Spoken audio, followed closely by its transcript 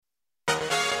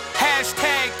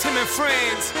and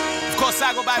friends. Of course,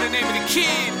 I go by the name of the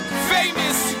Kid,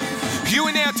 famous. You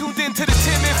and now tuned into the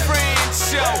Tim and Friends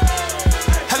show.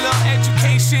 Hello,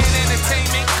 education,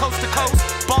 entertainment, coast to coast.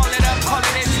 Ball it up, call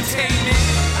it entertainment.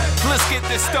 Let's get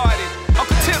this started.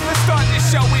 Uncle Tim, let's start this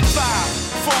show in 5,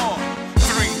 4,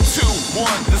 3, 2,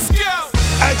 1. Let's go.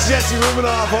 That's Jesse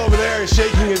Rubinoff over there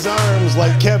shaking his arms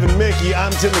like Kevin Mickey.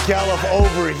 I'm Tim McAuliffe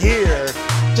over here,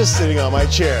 just sitting on my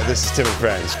chair. This is Tim and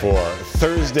Friends for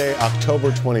Thursday,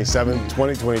 October 27th,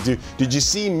 2022. Did you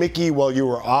see Mickey while you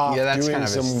were off doing kind of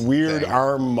some weird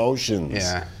arm motions?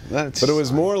 Yeah. But it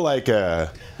was more like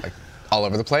a... Like all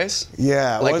over the place?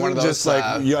 Yeah. Like it wasn't one of those, just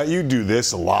like, you do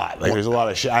this a lot. Like there's a lot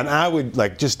of shit. And I would,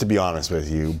 like, just to be honest with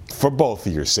you, for both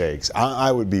of your sakes,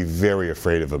 I would be very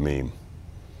afraid of a meme.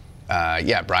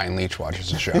 Yeah, Brian Leach watches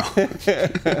the show.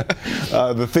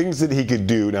 The things that he could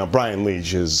do. Now, Brian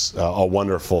Leach is a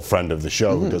wonderful friend of the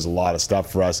show who does a lot of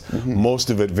stuff for us, most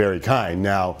of it very kind.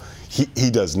 Now, he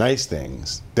does nice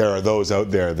things. There are those out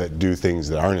there that do things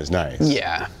that aren't as nice.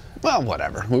 Yeah. Well,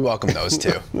 whatever. We welcome those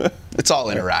too. It's all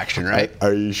interaction, right?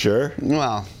 Are you sure?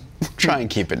 Well, try and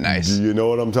keep it nice. Do you know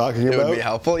what I'm talking about? It would be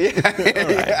helpful, yeah.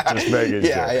 Right, just making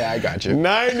sure. Yeah, I got you.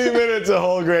 90 minutes of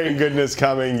whole grain goodness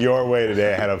coming your way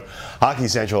today ahead of Hockey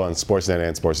Central on Sportsnet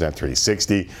and Sportsnet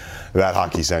 360. That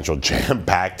Hockey Central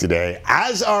jam-packed today,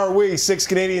 as are we. 6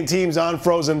 Canadian teams on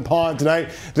Frozen Pond tonight.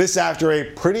 This after a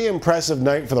pretty impressive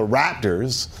night for the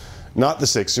Raptors, not the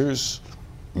Sixers,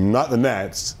 not the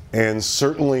Nets, and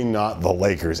certainly not the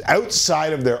Lakers.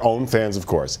 Outside of their own fans, of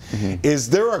course. Is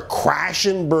there a crash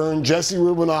and burn Jesse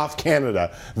Rubinoff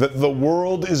Canada that the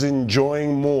world is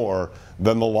enjoying more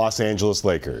than the Los Angeles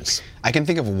Lakers? I can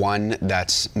think of one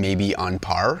that's maybe on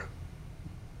par.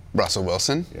 Russell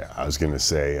Wilson. Yeah, I was going to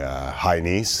say high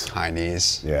knees. High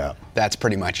knees. Yeah. That's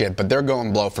pretty much it. But they're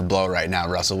going blow for blow right now,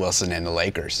 Russell Wilson and the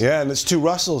Lakers. Yeah, and it's two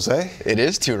Russells, eh? It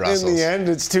is two Russells. In the end,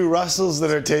 it's two Russells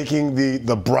that are taking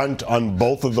the brunt on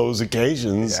both of those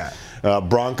occasions. Yeah.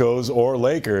 Broncos or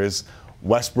Lakers,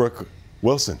 Westbrook,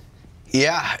 Wilson.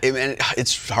 Yeah,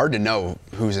 it's hard to know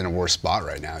who's in a worse spot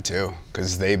right now, too,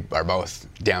 because they are both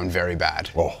down very bad.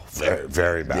 Oh, very,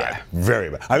 very bad. Yeah. Very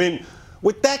bad. I mean,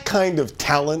 with that kind of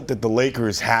talent that the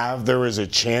Lakers have, there is a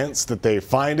chance that they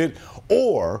find it,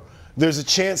 or there's a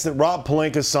chance that Rob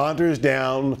Pelinka saunters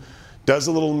down, does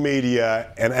a little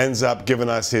media, and ends up giving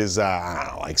us his,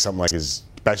 something like his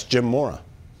best Jim Mora.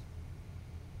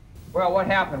 Well, what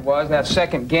happened was that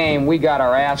second game, we got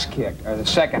our ass kicked, or the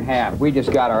second half. We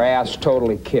just got our ass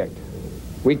totally kicked.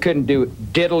 We couldn't do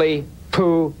diddly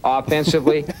poo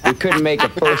offensively. We couldn't make a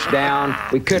first down.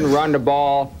 We couldn't run the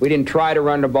ball. We didn't try to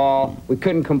run the ball. We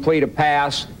couldn't complete a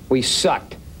pass. We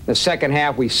sucked. The second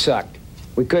half, we sucked.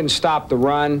 We couldn't stop the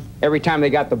run. Every time they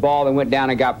got the ball, they went down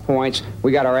and got points.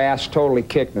 We got our ass totally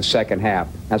kicked in the second half.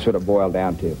 That's what it boiled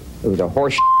down to. It was a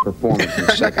horse performance in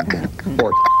the second half.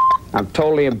 Horse. I'm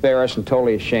totally embarrassed and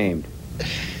totally ashamed.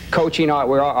 Coaching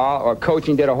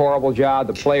did a horrible job.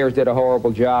 The players did a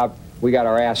horrible job. We got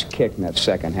our ass kicked in that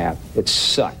second half. It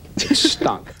sucked. It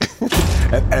stunk.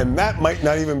 and that might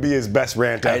not even be his best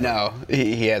rant ever. I know.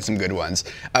 He had some good ones.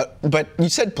 But you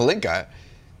said Pelinka.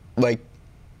 Like,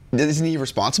 isn't he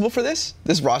responsible for this?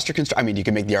 This roster construction? I mean, you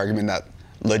can make the argument that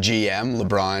GM,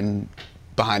 LeBron,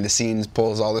 behind the scenes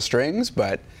pulls all the strings,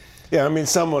 but... Yeah, I mean,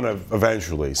 someone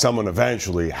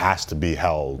eventually has to be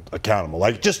held accountable.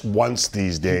 Like, just once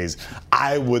these days,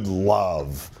 I would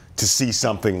love to see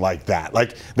something like that.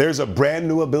 Like, there's a brand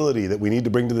new ability that we need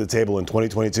to bring to the table in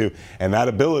 2022, and that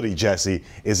ability, Jesse,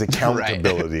 is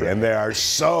accountability. Right. And there are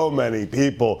so many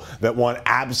people that want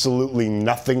absolutely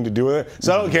nothing to do with it.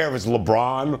 So I don't care if it's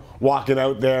LeBron walking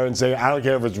out there and saying, I don't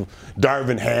care if it's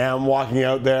Darvin Ham walking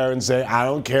out there and saying, I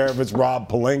don't care if it's Rob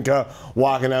Pelinka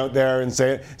walking out there and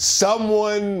saying,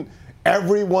 someone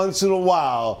every once in a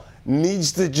while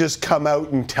needs to just come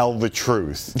out and tell the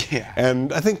truth. Yeah.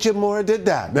 And I think Jim Mora did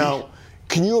that. Now,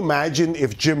 can you imagine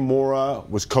if Jim Mora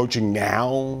was coaching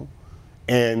now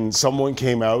and someone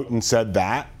came out and said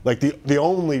that? Like, the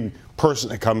only person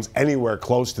that comes anywhere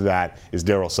close to that is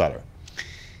Daryl Sutter.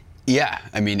 Yeah,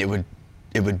 I mean, it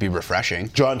would be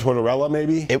refreshing. John Tortorella,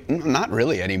 maybe? Not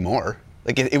really anymore.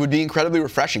 Like, it would be incredibly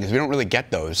refreshing because we don't really get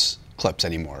those clips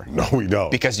anymore. No, we don't.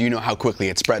 Because you know how quickly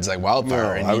it spreads like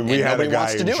wildfire. No, we had a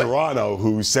guy in Toronto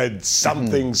who said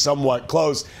something somewhat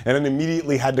close and then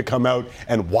immediately had to come out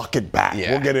and walk it back.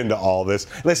 Yeah. We'll get into all this.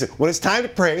 Listen, when it's time to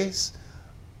praise,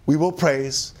 we will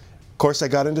praise. Of course, I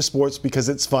got into sports because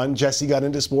it's fun. Jesse got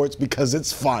into sports because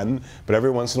it's fun. But every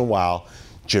once in a while,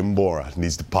 Jim Mora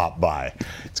needs to pop by.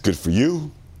 It's good for you.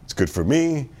 It's good for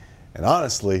me. And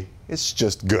honestly, it's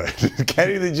just good.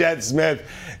 Kenny the Jet Smith,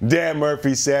 Dan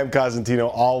Murphy, Sam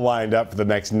Cosentino all lined up for the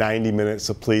next 90 minutes.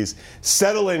 So please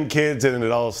settle in, kids. And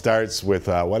it all starts with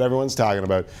what everyone's talking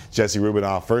about. Jesse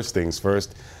Rubinoff, first things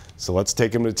first. So let's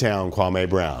take him to town, Kwame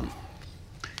Brown.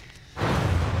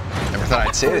 Never thought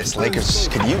I'd say this. Lakers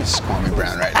could use Kwame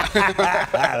Brown right now.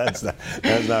 that's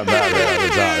not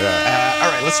bad.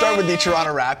 All right, let's start with the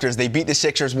Toronto Raptors. They beat the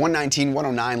Sixers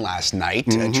 119-109 last night.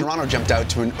 Toronto jumped out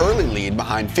to an early lead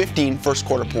behind 15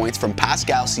 first-quarter points from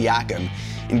Pascal Siakam.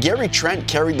 And Gary Trent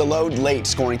carried the load late,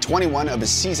 scoring 21 of his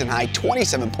season-high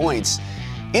 27 points.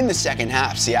 In the second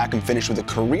half, Siakam finished with a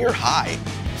career-high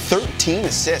 13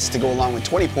 assists to go along with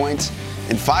 20 points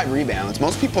and 5 rebounds.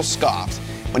 Most people scoffed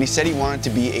when he said he wanted to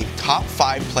be a top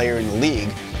 5 player in the league.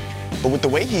 But with the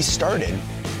way he started,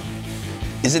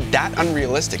 is it that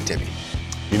unrealistic, Timmy?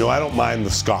 You know, I don't mind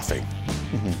the scoffing.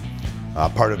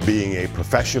 Part of being a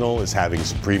professional is having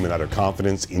supreme and utter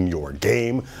confidence in your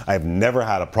game. I've never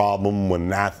had a problem when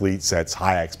an athlete sets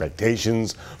high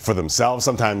expectations for themselves.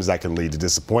 Sometimes that can lead to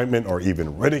disappointment or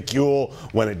even ridicule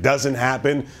when it doesn't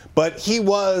happen. But he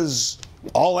was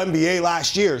All-NBA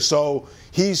last year, so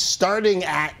he's starting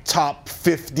at top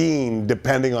 15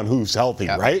 depending on who's healthy,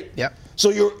 right? Yep.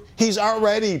 So he's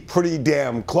already pretty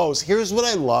damn close. Here's what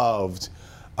I loved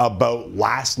about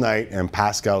last night and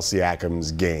Pascal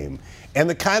Siakam's game, and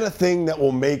the kind of thing that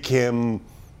will make him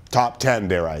top 10,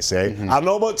 dare I say. I don't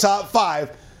know about top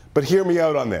 5, but hear me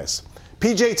out on this.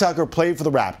 PJ Tucker played for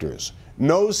the Raptors,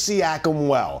 knows Siakam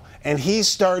well, and he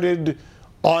started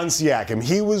on Siakam.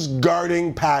 He was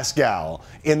guarding Pascal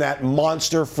in that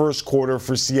monster first quarter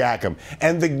for Siakam.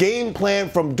 And the game plan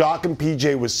from Doc and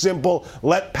PJ was simple: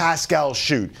 let Pascal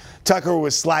shoot. Tucker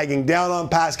was slagging down on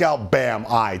Pascal, bam,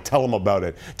 tell him about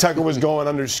it. Tucker was going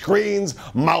under screens,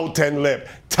 mouth and lip,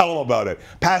 tell him about it.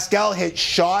 Pascal hit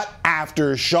shot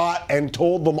after shot and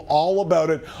told them all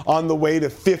about it on the way to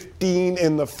 15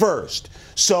 in the first.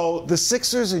 So the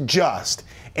Sixers adjust,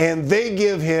 and they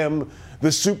give him the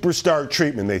superstar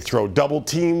treatment. They throw double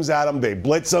teams at him, they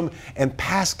blitz him, and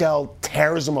Pascal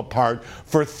tears him apart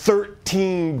for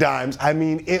 13 dimes. I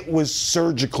mean, it was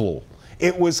surgical.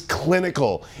 It was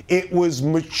clinical. It was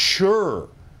mature.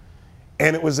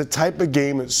 And it was a type of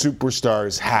game that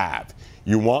superstars have.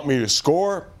 You want me to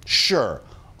score? Sure.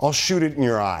 I'll shoot it in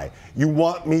your eye. You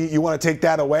want to take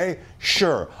that away?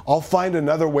 Sure. I'll find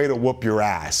another way to whoop your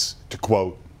ass, to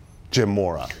quote Jim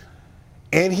Mora.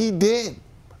 And he did.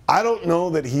 I don't know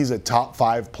that he's a top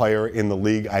 5 player in the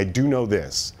league. I do know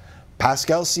this: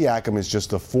 Pascal Siakam is just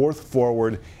the 4th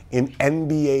forward in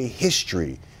NBA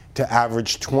history to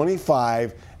average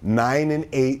 25, 9, and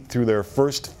 8 through their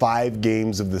first 5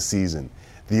 games of the season.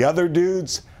 The other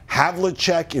dudes: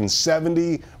 Havlicek in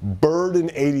 70, Bird in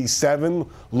 87,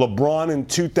 LeBron in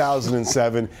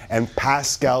 2007, and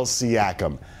Pascal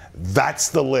Siakam. That's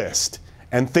the list.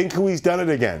 And think who he's done it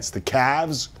against. The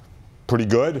Cavs, pretty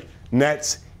good.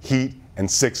 Nets, Heat, and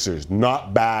Sixers.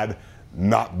 Not bad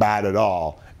at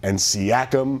all. And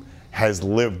Siakam has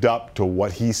lived up to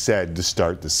what he said to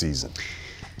start the season.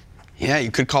 Yeah, you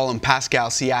could call him Pascal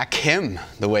Siakam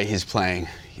the way he's playing.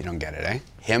 You don't get it, eh?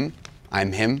 Him,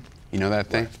 I'm him. You know that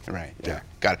thing? Right. Yeah.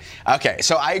 Got it. Okay,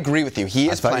 so I agree with you. He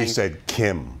is playing. I thought you said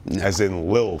Kim, as in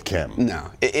Lil Kim.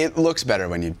 No, it looks better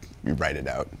when you write it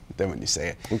out than when you say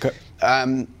it. Okay.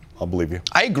 I'll believe you.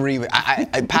 I agree with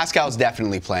Pascal's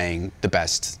definitely playing the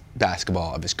best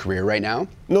basketball of his career right now.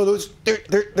 No,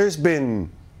 there's been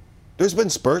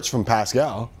spurts from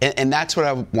Pascal. And that's what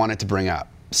I wanted to bring up.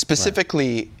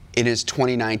 Specifically, in his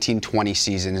 2019-20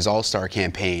 season, his All-Star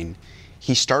campaign,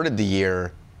 he started the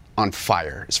year on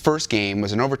fire. His first game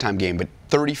was an overtime game, but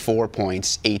 34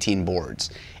 points, 18 boards.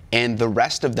 And the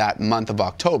rest of that month of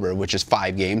October, which is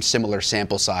 5 games, similar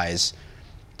sample size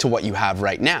to what you have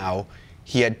right now,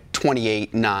 he had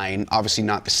 28, 9, obviously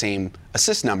not the same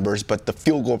assist numbers, but the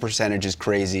field goal percentage is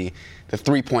crazy. The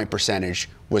 3-point percentage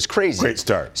was crazy. Great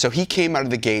start. So he came out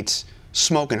of the gates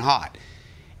smoking hot.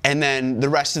 And then the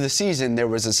rest of the season, there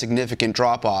was a significant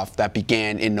drop-off that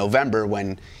began in November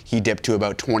when he dipped to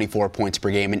about 24 points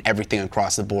per game and everything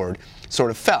across the board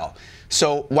sort of fell.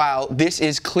 So while this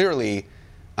is clearly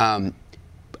the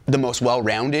most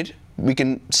well-rounded, we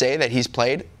can say, that he's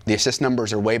played, the assist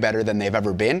numbers are way better than they've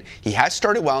ever been. He has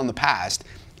started well in the past,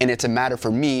 and it's a matter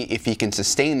for me if he can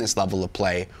sustain this level of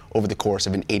play over the course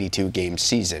of an 82-game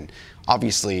season.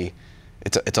 Obviously,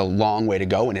 it's a long way to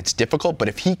go, and it's difficult, but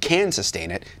if he can sustain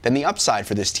it, then the upside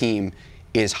for this team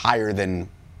is higher than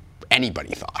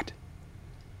anybody thought.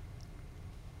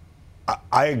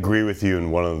 I agree with you,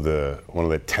 and one of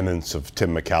the tenets of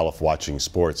Tim McAuliffe watching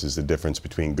sports is the difference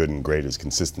between good and great is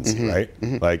consistency,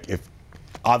 right? Like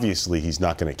obviously he's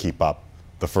not going to keep up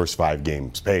the first 5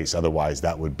 games pace. Otherwise,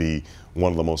 that would be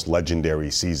one of the most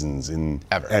legendary seasons in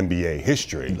Ever. NBA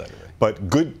history. Literally. But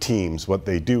good teams, what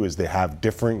they do is they have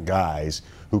different guys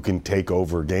who can take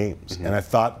over games. And I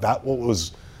thought that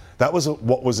was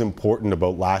what was important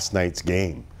about last night's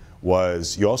game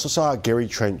was you also saw Gary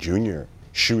Trent Jr.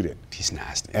 shoot it. He's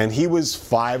nasty. And he was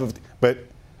 5 of, but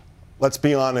let's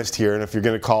be honest here, and if you're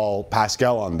going to call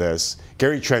Pascal on this,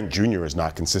 Gary Trent Jr. is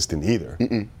not consistent either.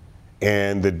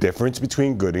 And the difference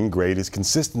between good and great is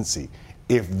consistency.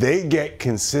 If they get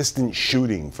consistent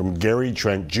shooting from Gary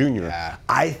Trent Jr.,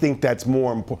 I think that's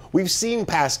more important. We've seen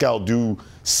Pascal do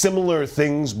similar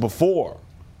things before.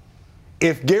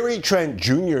 If Gary Trent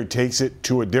Jr. takes it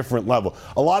to a different level,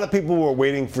 a lot of people were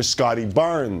waiting for Scotty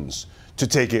Barnes to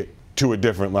take it to a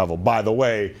different level. By the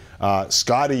way,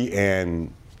 Scotty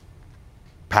and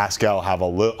Pascal have a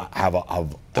lot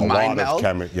of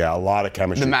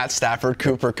chemistry. The Matt Stafford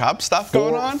Cooper Cup stuff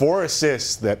going on? 4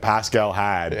 assists that Pascal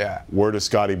had were to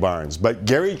Scotty Barnes. But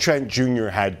Gary Trent Jr.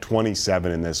 had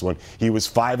 27 in this one. He was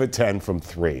 5 of 10 from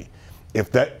 3.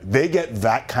 If they get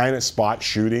that kind of spot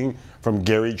shooting from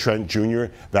Gary Trent Jr.,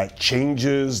 that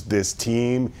changes this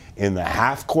team in the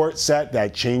half-court set,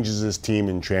 that changes this team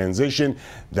in transition,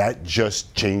 that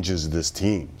just changes this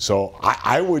team. So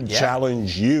I would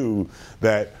challenge you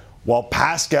that while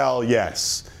Pascal,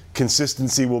 yes,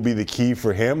 consistency will be the key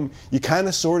for him, you kind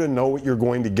of sort of know what you're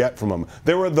going to get from him.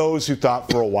 There were those who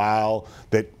thought for a while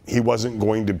that he wasn't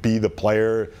going to be the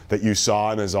player that you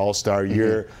saw in his All-Star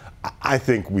year. I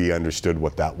think we understood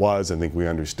what that was. I think we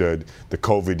understood the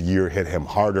COVID year hit him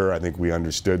harder. I think we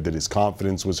understood that his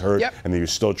confidence was hurt and that he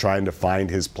was still trying to find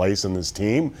his place in this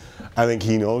team. I think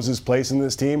he knows his place in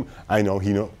this team. I know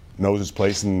he knows his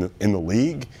place in the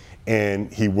league,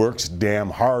 and he works damn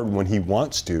hard when he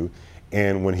wants to.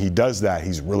 And when he does that,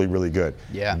 he's really, really good.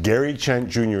 Gary Trent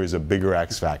Jr. is a bigger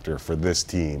X factor for this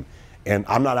team. And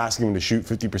I'm not asking him to shoot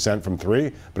 50% from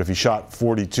 3, but if he shot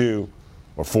 42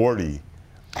 or 40,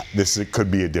 it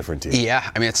could be a different team. Yeah,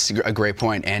 I mean, it's a great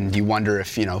point. And you wonder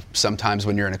if, sometimes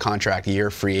when you're in a contract year,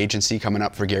 free agency coming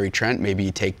up for Gary Trent, maybe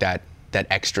you take that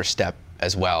extra step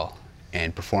as well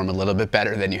and perform a little bit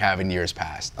better than you have in years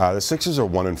past. The Sixers are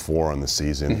 1-4 on the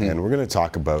season, and we're going to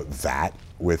talk about that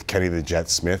with Kenny the Jet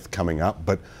Smith coming up.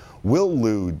 But Will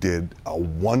Lou did a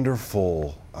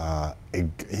wonderful,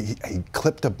 he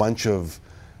clipped a bunch of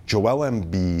Joel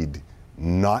Embiid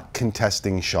not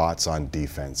contesting shots on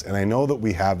defense. And I know that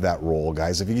we have that role,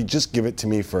 guys. If you could just give it to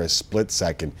me for a split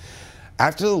second.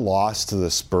 After the loss to the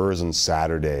Spurs on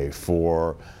Saturday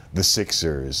for the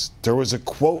Sixers, there was a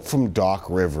quote from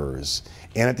Doc Rivers.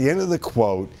 And at the end of the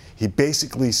quote, he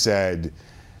basically said,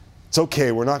 it's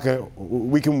okay,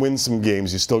 we can win some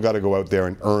games. You still got to go out there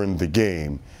and earn the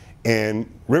game. And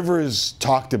Rivers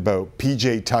talked about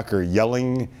PJ Tucker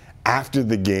yelling after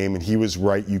the game, and he was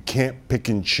right, you can't pick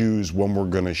and choose when we're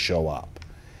going to show up.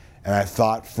 And I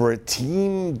thought, for a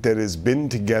team that has been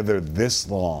together this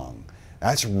long,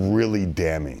 that's really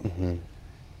damning.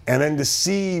 And then to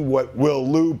see what Will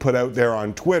Lou put out there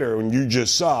on Twitter, when you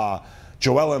just saw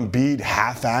Joel Embiid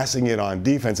half-assing it on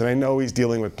defense, and I know he's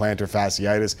dealing with plantar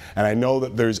fasciitis, and I know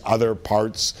that there's other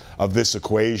parts of this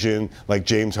equation, like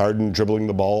James Harden dribbling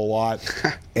the ball a lot,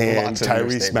 and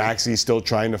Tyrese Maxey still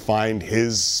trying to find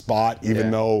his spot, even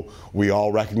though we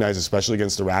all recognize, especially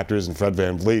against the Raptors and Fred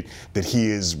VanVleet, that he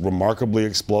is remarkably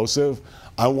explosive.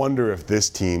 I wonder if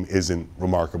this team isn't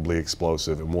remarkably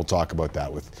explosive, and we'll talk about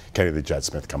that with Kenny the Jet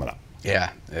Smith coming up.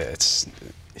 Yeah,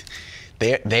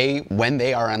 they when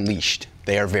they are unleashed,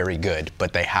 they are very good,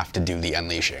 but they have to do the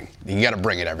unleashing. You got to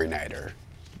bring it every night, or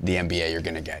the NBA you're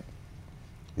going to get.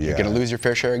 You're going to lose your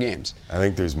fair share of games. I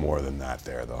think there's more than that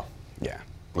there, though. Yeah.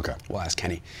 Okay. We'll ask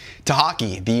Kenny. To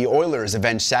hockey, the Oilers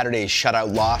avenged Saturday's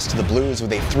shutout loss to the Blues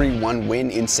with a 3-1 win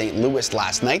in St. Louis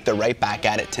last night. They're right back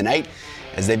at it tonight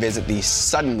as they visit the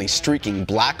suddenly streaking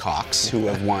Blackhawks, who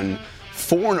have won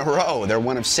 4 in a row. They're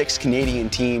one of 6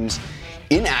 Canadian teams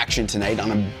in action tonight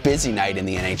on a busy night in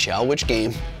the NHL. Which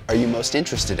game are you most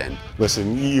interested in?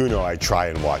 Listen, I try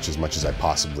and watch as much as I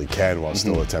possibly can while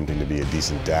still attempting to be a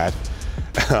decent dad.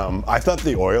 I thought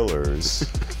the Oilers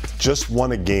just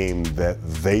won a game that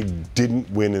they didn't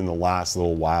win in the last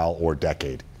little while or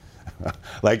decade.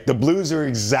 Like, the Blues are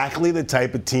exactly the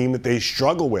type of team that they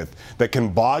struggle with, that can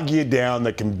bog you down,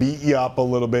 that can beat you up a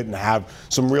little bit and have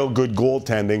some real good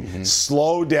goaltending,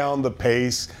 slow down the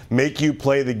pace, make you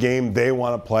play the game they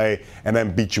want to play, and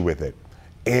then beat you with it.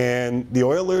 And the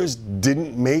Oilers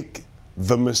didn't make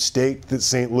the mistake that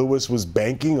St. Louis was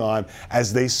banking on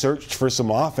as they searched for some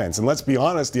offense. And let's be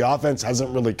honest, the offense hasn't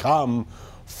really come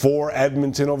for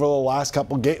Edmonton over the last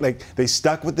couple games. Like, they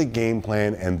stuck with the game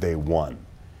plan and they won.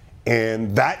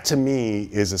 And that, to me,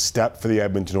 is a step for the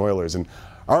Edmonton Oilers. And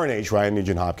RNH, Ryan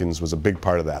Nugent-Hopkins, was a big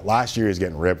part of that. Last year, he was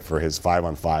getting ripped for his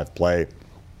 5-on-5 play.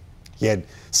 He had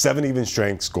 7 even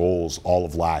strengths goals all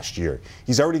of last year.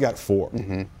 He's already got 4.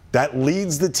 Mm-hmm. That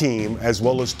leads the team, as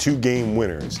well as 2 game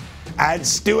winners. Add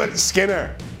Stuart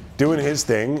Skinner doing his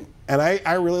thing, and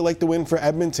I really like the win for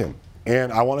Edmonton.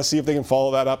 And I want to see if they can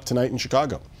follow that up tonight in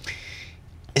Chicago.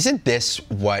 Isn't this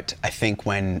what I think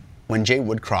when Jay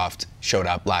Woodcroft showed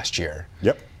up last year?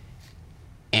 Yep.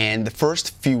 And the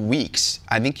first few weeks,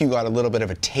 I think you got a little bit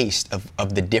of a taste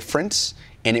of the difference,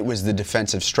 and it was the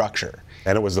defensive structure.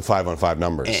 And it was the 5-on-5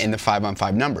 numbers. And the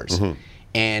 5-on-5 numbers. Mm-hmm.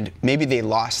 And maybe they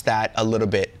lost that a little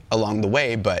bit along the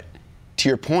way, but to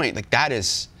your point, like that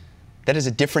is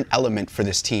a different element for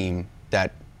this team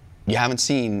that you haven't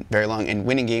seen very long. And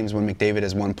winning games when McDavid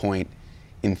has 1 point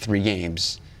in 3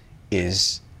 games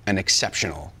is an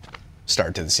exceptional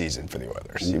start to the season for the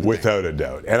Oilers. Without a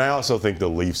doubt. And I also think the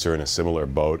Leafs are in a similar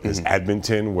boat as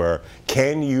Edmonton, where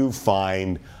can you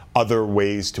find other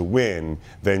ways to win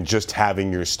than just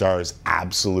having your stars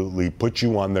absolutely put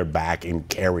you on their back and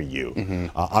carry you.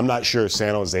 I'm not sure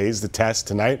San Jose is the test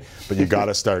tonight, but you got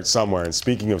to start somewhere. And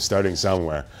speaking of starting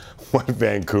somewhere, what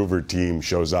Vancouver team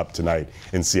shows up tonight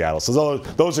in Seattle? So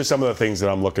those are some of the things that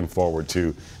I'm looking forward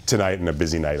to tonight and a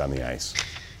busy night on the ice.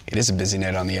 It is a busy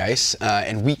night on the ice.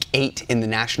 And Week 8 in the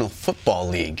National Football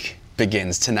League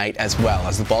begins tonight as well,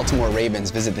 as the Baltimore Ravens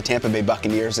visit the Tampa Bay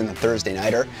Buccaneers in the Thursday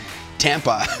nighter.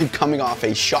 Tampa coming off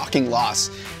a shocking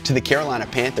loss to the Carolina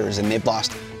Panthers, and they've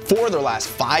lost 4 of their last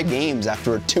 5 games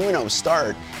after a 2-0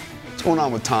 start. What's going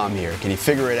on with Tom here? Can he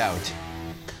figure it out?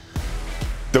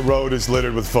 The road is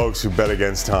littered with folks who bet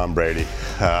against Tom Brady.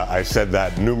 I've said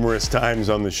that numerous times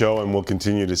on the show and will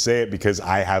continue to say it because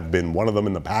I have been one of them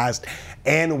in the past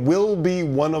and will be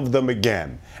one of them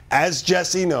again. As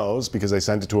Jesse knows, because I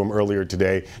sent it to him earlier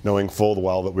today, knowing full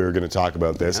well that we were going to talk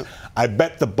about this, yep. I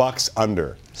bet the Bucks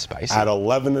under. Spicy. At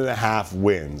 11.5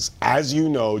 wins. As you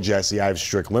know, Jesse, I have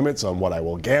strict limits on what I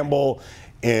will gamble,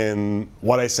 and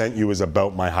what I sent you is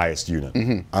about my highest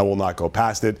unit. I will not go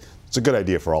past it. It's a good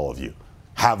idea for all of you.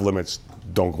 Have limits,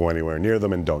 don't go anywhere near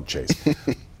them, and don't chase.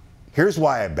 Here's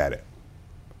why I bet it.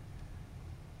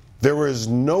 There was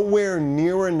nowhere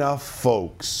near enough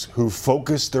folks who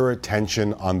focused their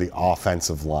attention on the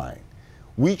offensive line.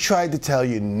 We tried to tell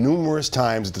you numerous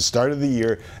times at the start of the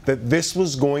year that this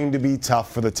was going to be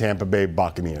tough for the Tampa Bay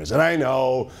Buccaneers. And I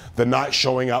know the not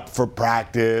showing up for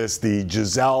practice, the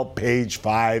Giselle page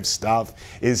 5 stuff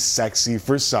is sexy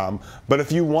for some. But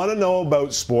if you want to know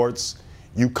about sports,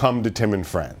 you come to Tim and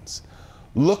Friends.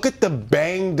 Look at the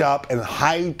banged up and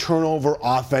high turnover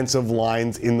offensive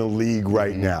lines in the league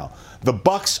right now. The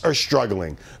Bucks are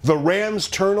struggling. The Rams'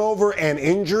 turnover and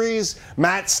injuries,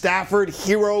 Matt Stafford,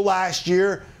 hero last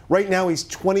year, right now he's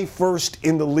 21st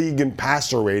in the league in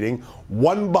passer rating,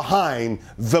 1 behind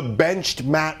the benched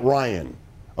Matt Ryan.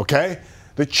 Okay?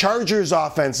 The Chargers'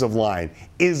 offensive line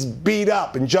is beat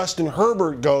up, and Justin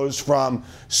Herbert goes from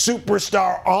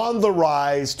superstar on the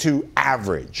rise to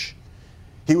average.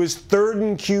 He was 3rd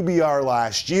in QBR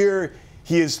last year.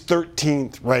 He is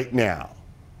 13th right now.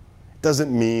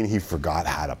 Doesn't mean he forgot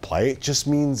how to play. It just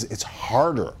means it's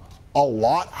harder, a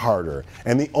lot harder.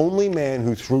 And the only man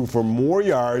who threw for more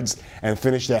yards and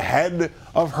finished ahead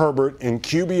of Herbert in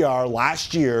QBR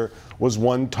last year was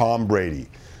one Tom Brady.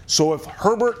 So if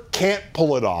Herbert can't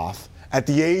pull it off at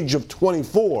the age of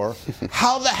 24,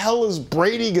 how the hell is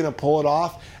Brady going to pull it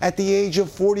off at the age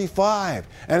of 45?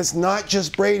 And it's not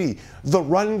just Brady. The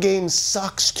run game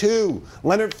sucks too.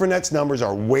 Leonard Fournette's numbers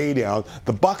are way down.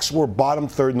 The Bucks were bottom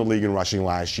 3rd in the league in rushing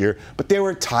last year, but they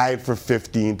were tied for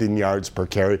 15th in yards per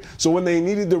carry. So when they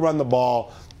needed to run the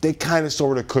ball, they kind of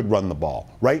sort of could run the ball.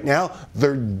 Right now,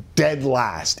 they're dead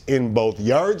last in both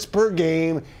yards per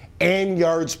game and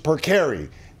yards per carry,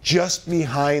 just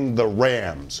behind the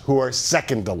Rams, who are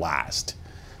 2nd to last.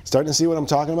 Starting to see what I'm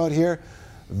talking about here?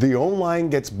 The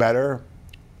O-line gets better,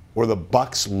 or the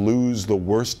Bucks lose the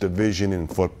worst division in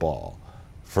football.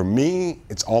 For me,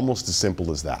 it's almost as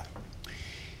simple as that.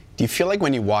 Do you feel like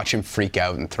when you watch him freak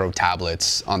out and throw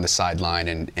tablets on the sideline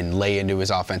and lay into his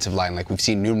offensive line, like we've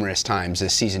seen numerous times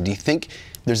this season, do you think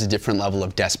there's a different level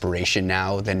of desperation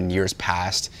now than in years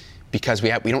past? Because we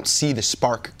don't see the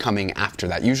spark coming after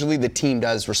that. Usually the team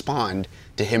does respond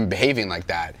to him behaving like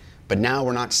that, but now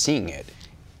we're not seeing it.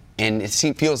 And it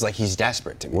feels like he's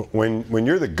desperate to me. When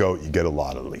you're the GOAT, you get a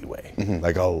lot of leeway,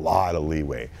 like a lot of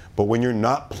leeway. But when you're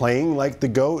not playing like the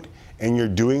GOAT and you're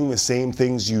doing the same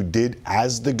things you did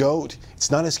as the GOAT, it's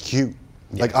not as cute.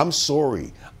 Yeah. Like, I'm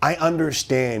sorry. I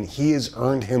understand he has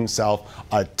earned himself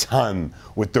a ton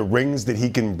with the rings that he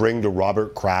can bring to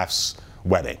Robert Kraft's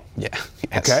wedding. Yeah.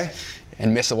 Yes. Okay?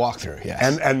 And miss a walkthrough,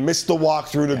 yes. And miss the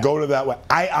walkthrough to go to that way.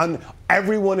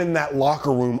 Everyone in that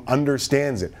locker room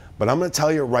understands it. But I'm going to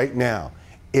tell you right now,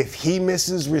 if he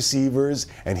misses receivers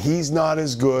and he's not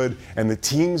as good and the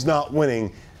team's not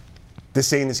winning,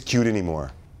 this ain't as cute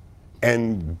anymore.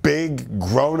 And big,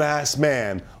 grown-ass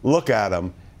man look at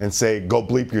him and say, go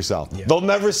bleep yourself. Yeah. They'll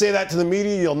never say that to the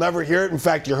media. You'll never hear it. In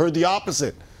fact, you heard the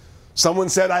opposite. Someone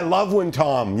said, I love when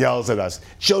Tom yells at us. It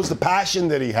shows the passion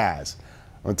that he has.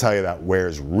 I'm going to tell you that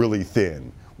wears really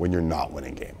thin when you're not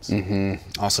winning games.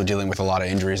 Mm-hmm. Also dealing with a lot of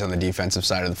injuries on the defensive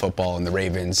side of the football, and the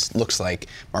Ravens, looks like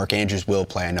Mark Andrews will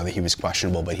play. I know that he was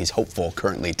questionable, but he's hopeful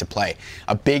currently to play.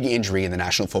 A big injury in the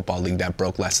National Football League that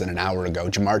broke less than an hour ago.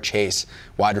 Jamar Chase,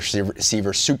 wide receiver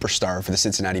superstar for the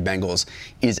Cincinnati Bengals,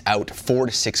 is out 4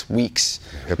 to 6 weeks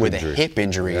with a hip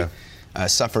injury.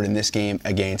 Suffered in this game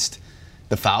against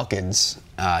the Falcons.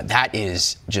 That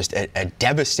is just a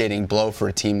devastating blow for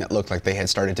a team that looked like they had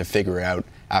started to figure it out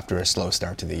after a slow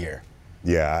start to the year.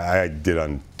 Yeah, I did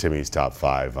on Timmy's top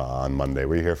 5 on Monday.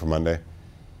 Were you here for Monday?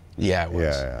 Yeah, it was.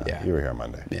 Yeah. You were here on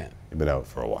Monday. Yeah. You've been out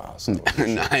for a while. So. No,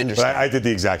 I understand. But I did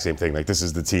the exact same thing. Like, this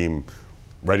is the team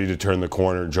ready to turn the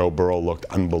corner. Joe Burrow looked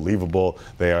unbelievable.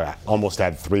 They almost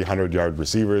had 300-yard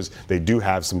receivers. They do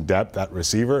have some depth at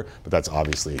receiver, but that's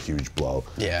obviously a huge blow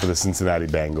for the Cincinnati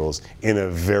Bengals in a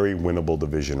very winnable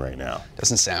division right now.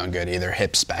 Doesn't sound good either.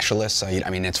 Hip specialists. I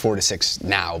mean, it's 4 to 6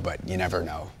 now, but you never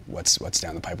know what's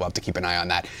down the pipe. We'll have to keep an eye on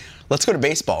that. Let's go to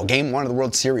baseball. Game 1 of the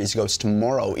World Series goes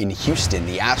tomorrow in Houston.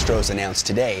 The Astros announced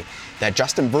today that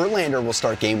Justin Verlander will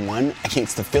start Game 1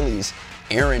 against the Phillies.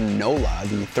 Aaron Nola,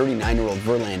 the 39-year-old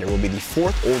Verlander, will be the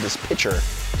 4th oldest pitcher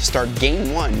to start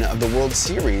Game 1 of the World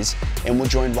Series and will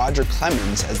join Roger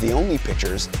Clemens as the only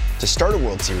pitchers to start a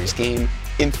World Series game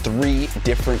in 3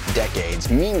 different decades.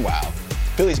 Meanwhile,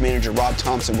 Phillies manager Rob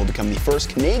Thompson will become the first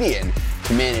Canadian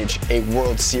to manage a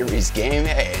World Series game.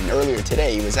 And earlier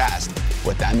today, he was asked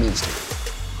what that means to him.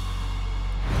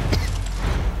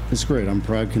 It's great. I'm a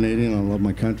proud Canadian. I love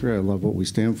my country. I love what we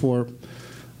stand for.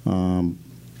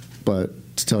 But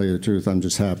to tell you the truth, I'm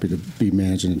just happy to be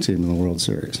managing a team in the World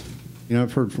Series. You know,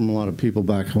 I've heard from a lot of people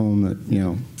back home that, you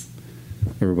know,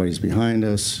 everybody's behind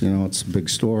us. You know, it's a big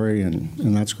story, and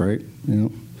that's great,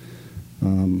 you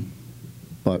know.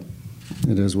 But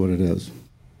it is what it is.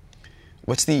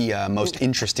 What's the most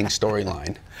interesting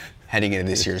storyline heading into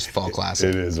this year's Fall Classic?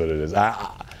 It is what it is.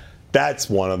 That's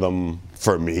one of them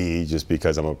for me, just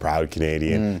because I'm a proud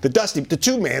Canadian. The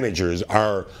 2 managers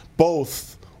are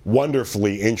both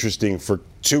wonderfully interesting for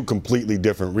 2 completely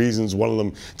different reasons. One of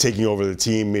them taking over the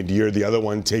team mid-year, the other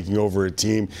one taking over a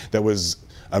team that was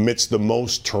amidst the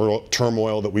most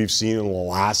turmoil that we've seen in the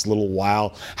last little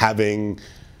while, having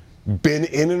been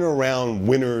in and around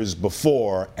winners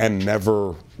before and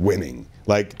never winning.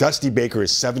 Like, Dusty Baker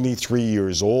is 73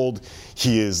 years old.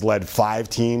 He has led 5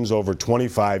 teams over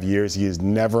 25 years. He has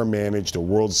never managed a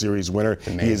World Series winner.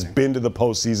 Amazing. He has been to the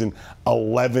postseason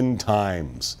 11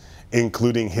 times,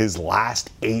 including his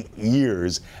last 8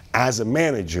 years as a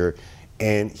manager,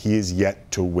 and he is yet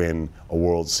to win a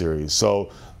World Series.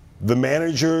 So the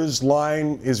manager's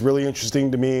line is really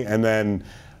interesting to me. And then,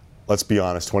 let's be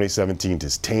honest, 2017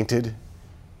 is tainted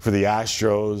for the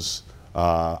Astros.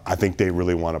 I think they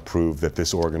really want to prove that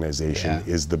this organization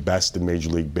is the best in Major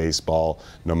League Baseball,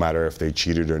 no matter if they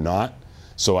cheated or not.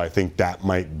 So I think that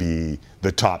might be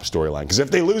the top storyline. Because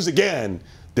if they lose again,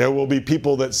 there will be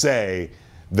people that say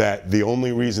that the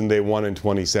only reason they won in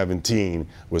 2017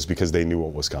 was because they knew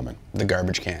what was coming. The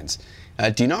garbage cans.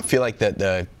 Do you not feel like that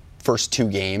the first 2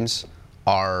 games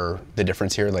are the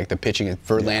difference here? Like the pitching of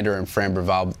Verlander and Framber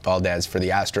Valdez for the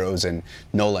Astros and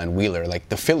Nola and Wheeler. Like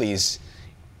the Phillies,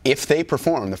 if they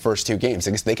perform the first 2 games,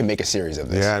 I guess they can make a series of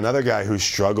this. Yeah, another guy who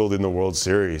struggled in the World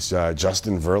Series,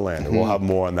 Justin Verlander. We'll have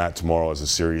more on that tomorrow as the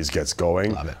series gets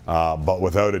going. Love it. But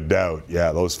without a doubt,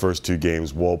 those first 2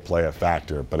 games will play a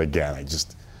factor. But again, I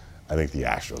think the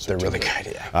Astros They're really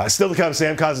good, yeah. Still to come,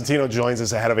 Sam Cosentino joins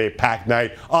us ahead of a packed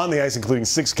night on the ice, including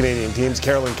 6 Canadian teams.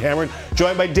 Carolyn Cameron,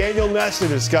 joined by Daniel Ness to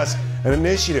discuss an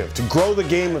initiative to grow the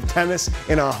game of tennis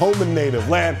in our home and native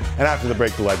land. And after the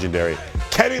break, the legendary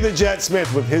Kenny the Jet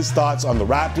Smith with his thoughts on the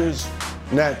Raptors,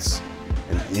 Nets,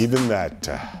 and even that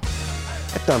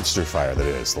dumpster fire that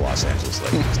is the Los Angeles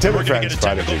Lakers. Tim We're going to get a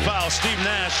technical foul. Steve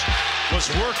Nash was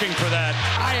working for that.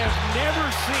 I have never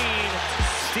seen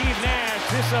Steve Nash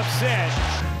this upset.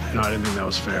 No, I didn't think that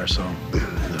was fair, so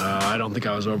I don't think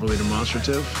I was overly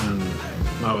demonstrative, and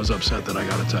I was upset that I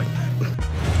got a tech.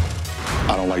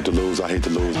 I don't like to lose. I hate to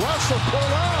lose. Russell pull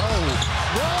up.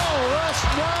 No, Russ,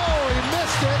 no, he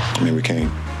missed it. I mean, we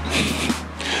can't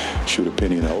shoot a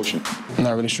penny in the ocean. I'm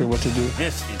not really sure what to do.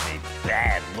 This is a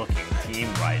bad-looking team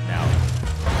right now.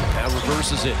 Now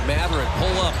reverses it. Mathurin,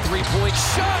 pull up, three-point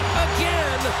shot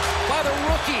again by the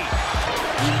rookie.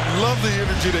 Love the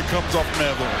energy that comes off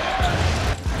Mathurin.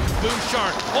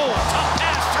 Bouchard, tough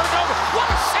pass, turned over. What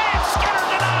a save! Skinner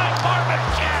denied. Marvin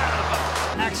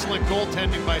Jab. Excellent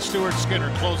goaltending by Stuart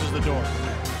Skinner closes the door.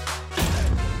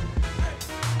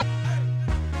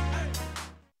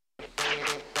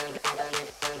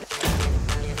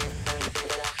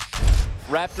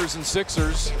 Raptors and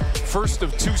Sixers, first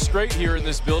of 2 straight here in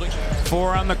this building.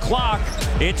 4 on the clock.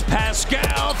 It's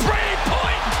Pascal.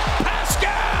 3-point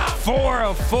Pascal. 4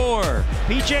 of 4.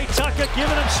 PJ Tucker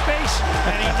giving him space,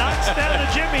 and he knocks down to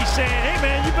Jimmy, saying, "Hey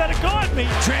man, you better guard me."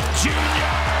 Trent Jr.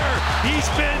 He's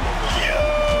been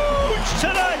huge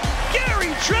tonight.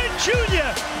 Gary Trent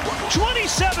Jr.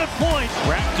 27 points.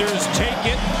 Raptors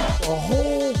take it. The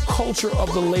whole culture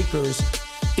of the Lakers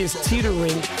is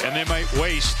teetering, And they might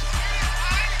waste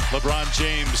LeBron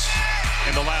James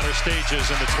in the latter stages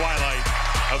in the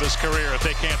twilight of his career if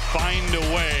they can't find a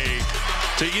way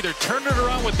to either turn it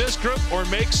around with this group or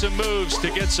make some moves to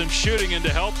get some shooting in to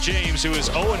help James, who is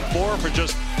 0-4 for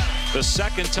just the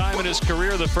second time in his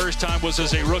career. The first time was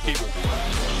as a rookie.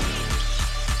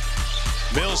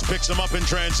 Mills picks him up in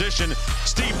transition.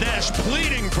 Steve Nash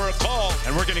pleading for a call,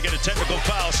 and we're going to get a technical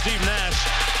foul. Steve Nash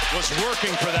was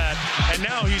working for that, and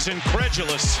now he's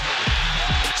incredulous.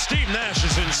 Steve Nash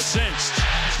is incensed.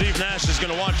 Steve Nash is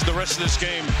going to watch the rest of this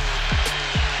game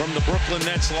from the Brooklyn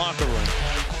Nets locker room.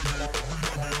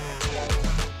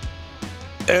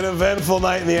 An eventful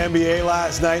night in the NBA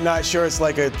last night. Not sure it's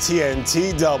like a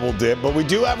TNT double dip, but we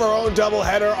do have our own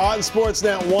doubleheader on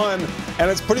Sportsnet 1,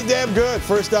 and it's pretty damn good.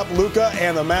 First up, Luka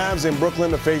and the Mavs in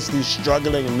Brooklyn to face these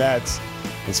struggling Nets.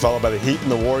 It's followed by the Heat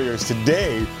and the Warriors.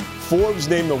 Today, Forbes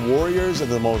named the Warriors as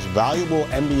the most valuable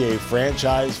NBA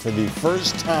franchise for the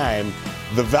first time.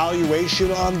 The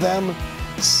valuation on them,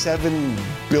 $7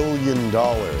 billion.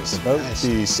 About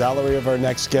the salary of our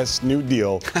next guest's new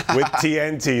deal with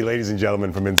TNT, ladies and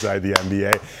gentlemen, from inside the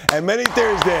NBA. And many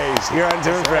Thursdays here on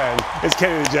Tim and Friend, it's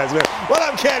Kenny the Jazz. What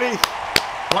up, Kenny?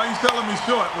 Why are you selling me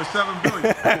short with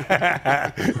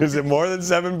 $7 billion? Is it more than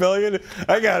 $7 billion?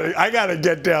 I gotta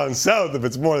get down south if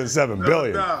it's more than $7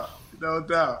 billion. No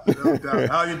doubt.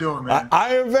 How you doing, man?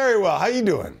 I am very well. How you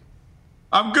doing?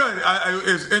 I'm good.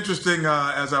 It's interesting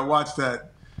as I watched that.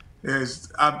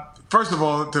 First of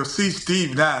all, to see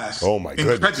Steve Nash, oh my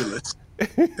incredulous.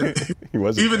 He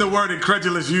wasn't. Even the word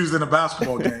incredulous used in a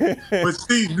basketball game. But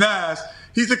Steve Nash,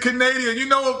 he's a Canadian. You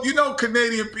know,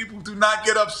 Canadian people do not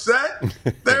get upset.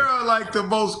 They are like the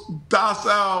most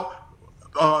docile,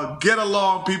 get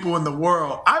along people in the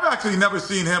world. I've actually never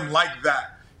seen him like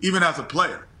that, even as a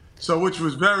player. So, which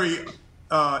was very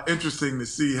interesting to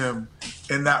see him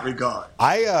in that regard.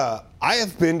 I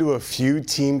have been to a few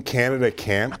Team Canada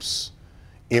camps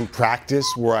in practice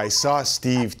where I saw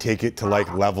Steve take it to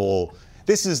like level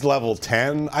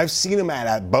 10. I've seen him at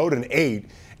about an 8.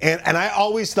 And I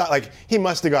always thought, like, he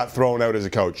must have got thrown out as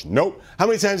a coach. Nope. How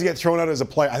many times did he get thrown out as a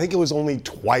player? I think it was only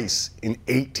twice in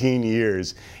 18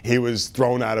 years he was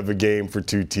thrown out of a game for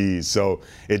 2 Ts. So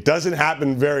it doesn't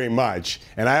happen very much.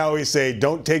 And I always say,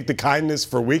 don't take the kindness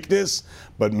for weakness.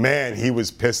 But, man, he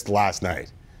was pissed last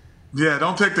night. Yeah,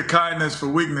 don't take the kindness for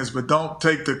weakness, but don't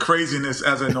take the craziness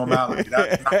as a normality.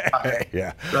 That's not him.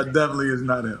 Yeah. That definitely is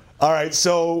not him. All right,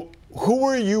 so who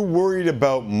are you worried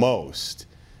about most?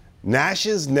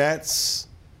 Nash's Nets,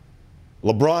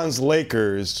 LeBron's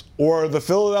Lakers, or the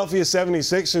Philadelphia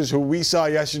 76ers, who we saw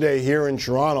yesterday here in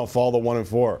Toronto fall to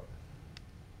 1-4?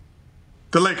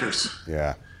 The Lakers.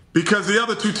 Yeah. Because the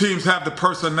other 2 teams have the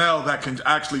personnel that can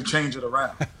actually change it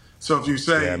around. So if you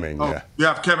say, you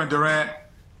have Kevin Durant,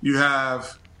 you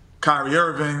have Kyrie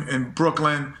Irving in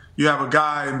Brooklyn, you have a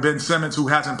guy in Ben Simmons who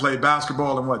hasn't played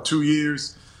basketball in, 2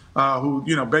 years,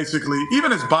 who, basically,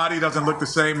 even his body doesn't look the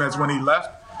same as when he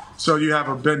left. So you have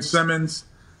a Ben Simmons,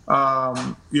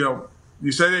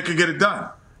 you say they could get it done.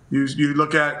 You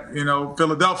look at,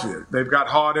 Philadelphia. They've got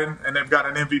Harden and they've got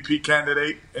an MVP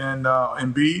candidate in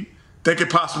Embiid. They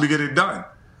could possibly get it done.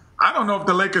 I don't know if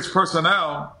the Lakers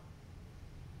personnel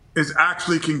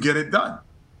actually can get it done.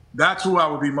 That's who I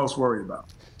would be most worried about.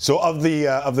 So of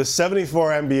the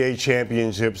 74 NBA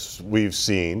championships we've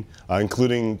seen,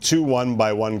 including 2 won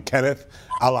by one Kenneth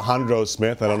Alejandro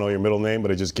Smith. I don't know your middle name,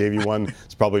 but I just gave you one.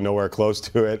 It's probably nowhere close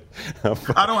to it.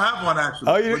 I don't have one, actually.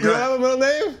 Oh, you don't have a middle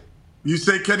name? You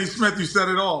say Kenny Smith, you said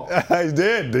it all. I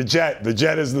did. The Jet. The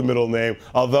Jet is the middle name.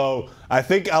 Although I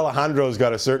think Alejandro's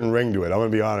got a certain ring to it. I'm going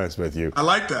to be honest with you. I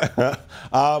like that.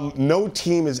 No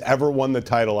team has ever won the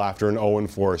title after an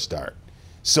 0-4 start.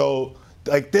 So,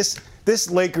 like this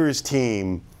Lakers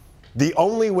team, the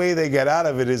only way they get out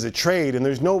of it is a trade, and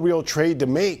there's no real trade to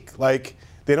make. Like,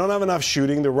 they don't have enough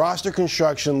shooting. The roster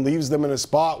construction leaves them in a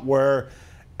spot where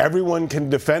everyone can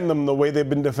defend them the way they've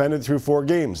been defended through 4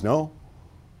 games, no?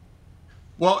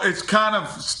 Well, it's kind of,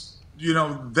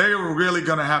 they were really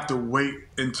going to have to wait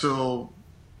until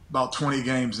about 20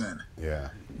 games in. Yeah.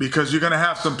 Because you're going to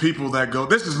have some people that go,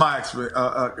 this is my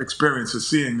experience of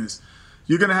seeing this.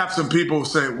 You're going to have some people who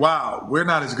say, wow, we're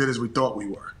not as good as we thought we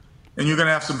were. And you're going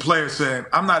to have some players saying,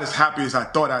 I'm not as happy as I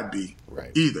thought I'd be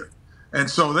either. And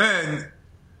so then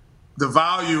the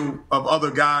value of other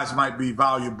guys might be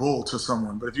valuable to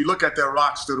someone. But if you look at their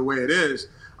roster the way it is,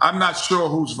 I'm not sure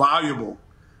who's valuable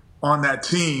on that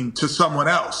team to someone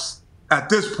else at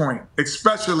this point,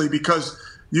 especially because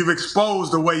you've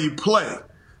exposed the way you play.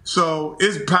 So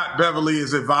is Pat Beverly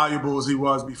as valuable as he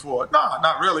was before? No,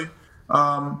 not really.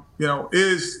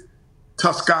 Is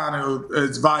Toscano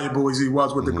as valuable as he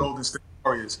was with the Golden State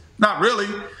Warriors? Not really.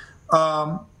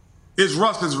 Is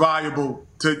Russ as valuable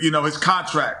to, his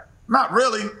contract? Not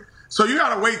really. So you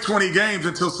got to wait 20 games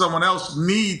until someone else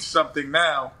needs something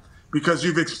now, because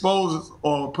you've exposed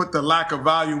or put the lack of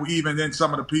value even in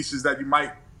some of the pieces that you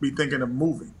might be thinking of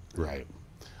moving. Right.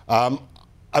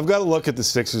 I've got to look at the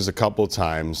Sixers a couple of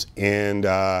times, and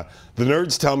the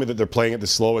nerds tell me that they're playing at the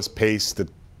slowest pace that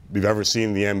we've ever seen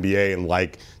in the NBA in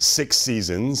like 6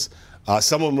 seasons.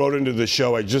 Someone wrote into the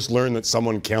show, I just learned that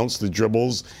someone counts the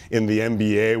dribbles in the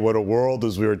NBA. What a world,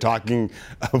 as we were talking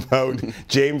about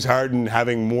James Harden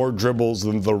having more dribbles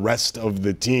than the rest of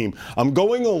the team. I'm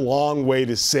going a long way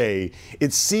to say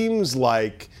it seems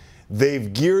like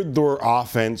they've geared their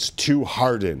offense to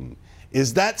Harden.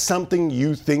 Is that something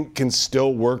you think can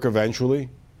still work eventually?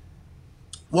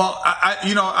 Well,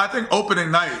 I think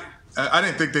opening night, I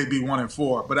didn't think they'd be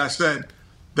 1-4, but I said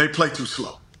they play too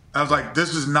slow. I was like,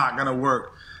 this is not going to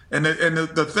work. And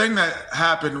the thing that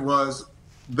happened was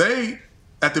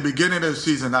at the beginning of the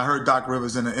season, I heard Doc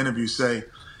Rivers in an interview say,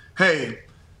 hey,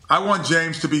 I want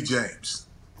James to be James.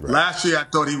 Right. Last year, I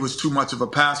thought he was too much of a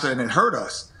passer, and it hurt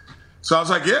us. So I was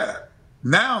like, yeah,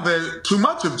 now they're too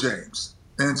much of James.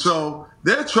 And so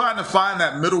they're trying to find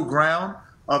that middle ground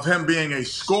of him being a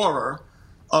scorer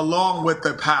along with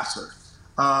the passer.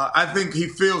 I think he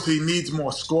feels he needs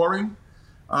more scoring.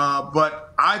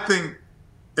 But I think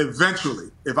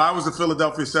eventually, if I was the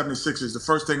Philadelphia 76ers, the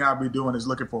first thing I'd be doing is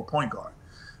looking for a point guard.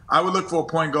 I would look for a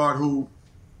point guard who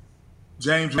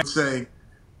James would say,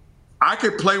 I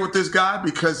could play with this guy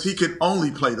because he can only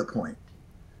play the point.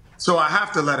 So I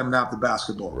have to let him nap the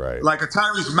basketball. Right. Like a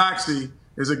Tyrese Maxey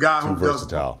is a guy who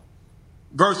versatile.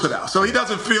 So he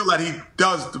doesn't feel that he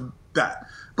does that.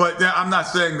 But I'm not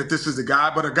saying that this is the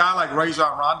guy, but a guy like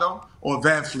Rajon Rondo or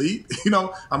Van Fleet,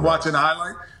 I'm watching the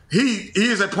highlight. He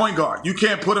is a point guard. You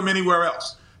can't put him anywhere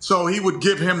else. So he would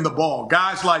give him the ball.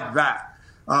 Guys like that.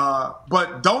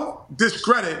 But don't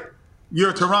discredit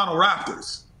your Toronto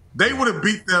Raptors. They would have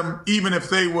beat them even if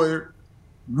they were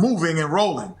moving and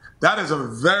rolling. That is a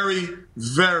very,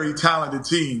 very talented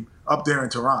team up there in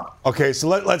Toronto. Okay, so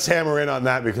let's hammer in on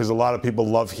that because a lot of people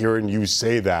love hearing you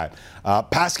say that.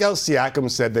 Pascal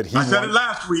Siakam said that I said it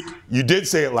last week. You did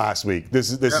say it last week.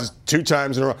 This is 2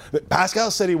 times in a row. Pascal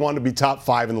said he wanted to be top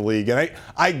 5 in the league, and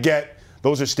I get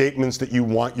those are statements that you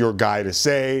want your guy to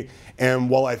say. And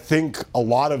while I think a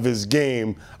lot of his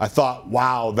game, I thought,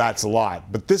 wow, that's a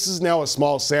lot. But this is now a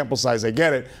small sample size. I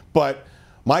get it, but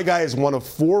my guy is one of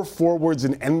 4 forwards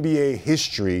in NBA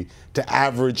history to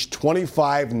average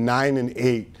 25, 9, and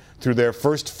 8 through their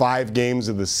first 5 games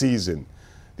of the season.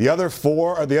 The other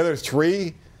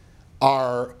 3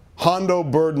 are Hondo,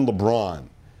 Bird, and LeBron.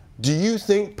 Do you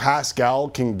think Pascal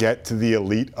can get to the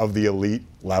elite of the elite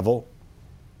level?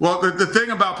 Well, the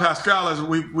thing about Pascal is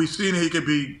we've seen he could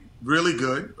be really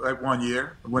good like 1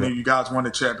 year when you guys won the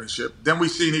championship. Then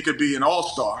we've seen he could be an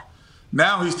all-star.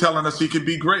 Now he's telling us he could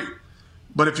be great.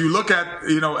 But if you look at,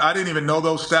 I didn't even know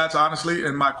those stats, honestly,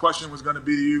 and my question was going to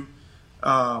be to you,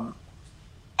 are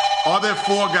there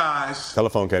 4 guys?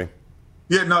 Telephone, Kenny.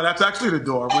 Yeah, no, that's actually the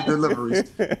door with deliveries.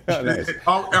 Nice.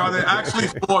 Are there actually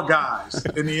 4 guys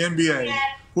in the NBA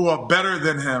who are better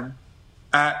than him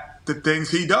at the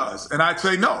things he does? And I'd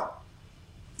say no.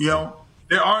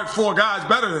 There aren't 4 guys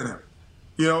better than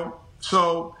him.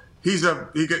 So he's a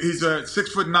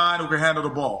 6'9" who can handle the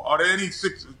ball. Are there any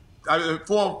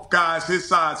 4 guys his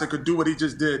size that could do what he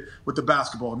just did with the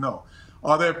basketball? No.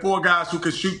 Are there 4 guys who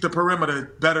can shoot the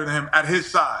perimeter better than him at his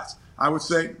size? I would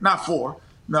say. Not 4.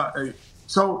 No,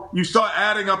 so you start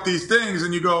adding up these things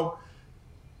and you go,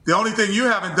 the only thing you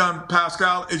haven't done,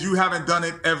 Pascal, is you haven't done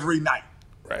it every night.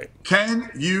 Right.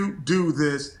 Can you do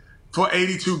this for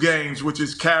 82 games, which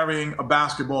is carrying a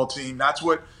basketball team? That's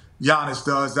what Giannis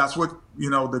does. That's what,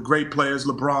 the great players,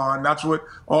 LeBron, that's what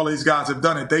all these guys have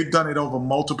done it. They've done it over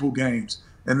multiple games,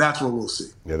 and that's what we'll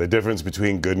see. Yeah, the difference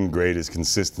between good and great is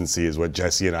consistency, is what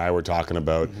Jesse and I were talking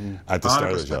about at the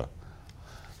start of the show.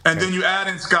 And then you add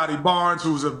in Scotty Barnes,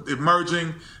 who's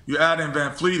emerging. You add in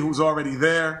Van Fleet, who's already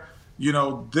there.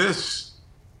 This.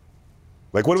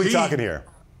 Like, what are we talking here?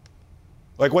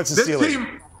 Like, what's the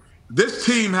ceiling? This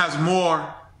team has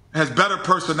better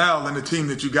personnel than the team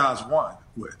that you guys won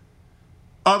with.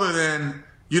 Other than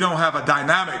you don't have a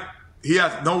dynamic.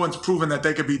 No one's proven that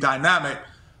they could be dynamic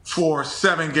for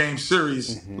 7-game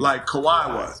series like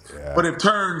Kawhi was. Yeah. But in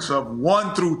terms of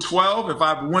 1 through 12, if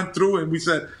I went through and we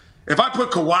said, if I put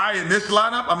Kawhi in this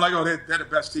lineup, I'm like, oh, they're the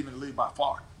best team in the league by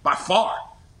far. By far.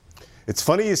 It's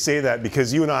funny you say that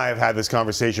because you and I have had this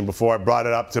conversation before. I brought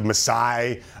it up to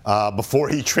Masai before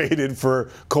he traded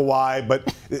for Kawhi,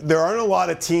 but there aren't a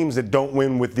lot of teams that don't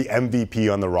win with the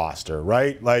MVP on the roster,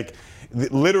 right? Like,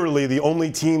 literally the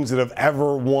only teams that have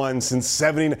ever won since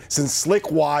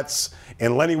Slick Watts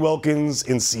and Lenny Wilkins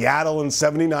in Seattle in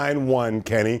 79 won,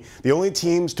 Kenny. The only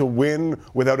teams to win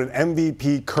without an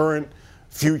MVP, current,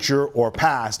 future, or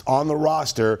past on the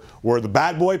roster were the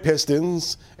Bad Boy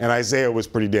Pistons, and Isaiah was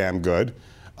pretty damn good.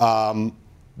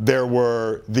 There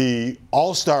were the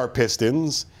All-Star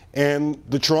Pistons and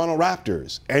the Toronto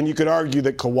Raptors. And you could argue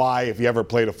that Kawhi, if he ever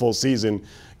played a full season,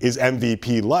 is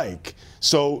MVP-like.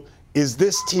 So is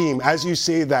this team, as you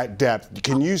say that depth,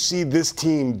 can you see this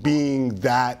team being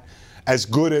that as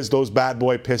good as those Bad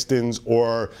Boy Pistons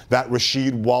or that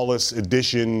Rasheed Wallace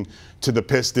addition to the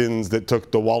Pistons that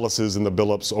took the Wallaces and the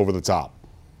Billups over the top?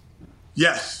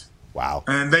 Yes. Wow.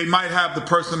 And they might have the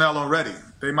personnel already.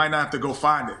 They might not have to go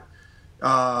find it.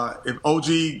 If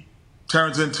OG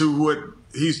turns into what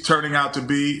he's turning out to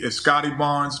be, if Scotty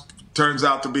Barnes turns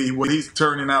out to be what he's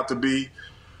turning out to be,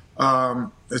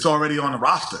 it's already on the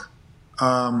roster.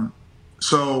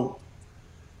 So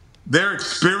their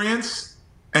experience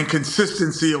and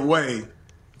consistency away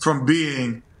from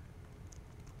being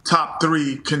top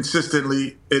 3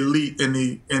 consistently elite in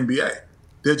the NBA.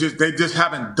 They just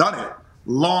haven't done it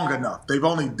long enough. They've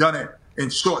only done it in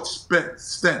short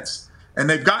stints. And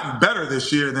they've gotten better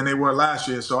this year than they were last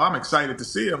year, so I'm excited to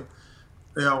see them.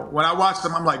 When I watched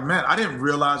them, I'm like, man, I didn't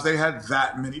realize they had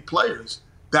that many players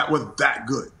that were that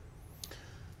good.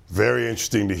 Very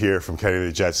interesting to hear from Kenny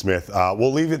the Jet Smith.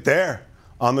 We'll leave it there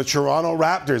on the Toronto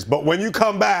Raptors. But when you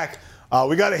come back,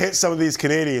 we got to hit some of these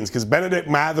Canadians because Benedict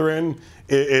Mathurin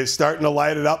is starting to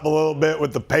light it up a little bit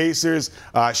with the Pacers.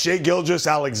 Shai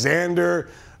Gilgeous-Alexander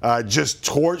just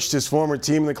torched his former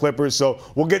team, the Clippers. So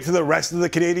we'll get to the rest of the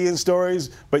Canadian stories,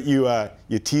 but you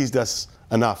teased us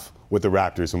enough with the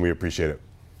Raptors, and we appreciate it.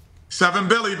 7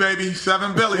 Billy, baby.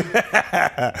 7 Billy.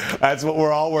 That's what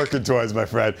we're all working towards, my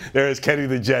friend. There is Kenny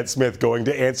the Jet Smith going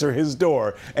to answer his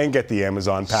door and get the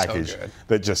Amazon package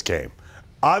that just came.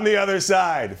 On the other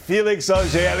side, Felix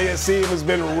Auger-Aliassime has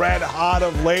been red hot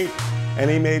of late, and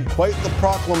he made quite the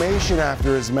proclamation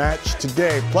after his match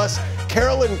today. Plus,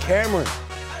 Carolyn Cameron,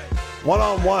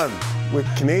 one-on-one with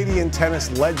Canadian tennis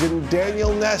legend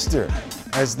Daniel Nestor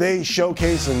as they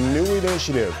showcase a new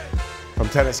initiative from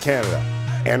Tennis Canada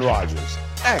and Rogers.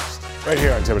 Next, right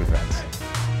here on Tim and Friends.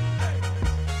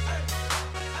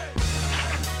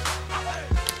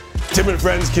 Tim and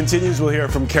Friends continues. We'll hear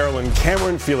from Carolyn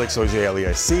Cameron, Felix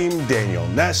Auger-Aliassime, Daniel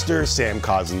Nestor, Sam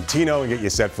Cosentino, and get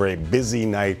you set for a busy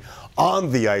night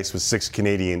on the ice with 6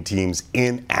 Canadian teams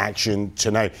in action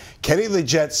tonight. Kenny the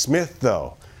Jet Smith,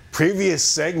 though, previous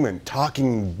segment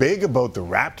talking big about the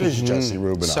Raptors, Jesse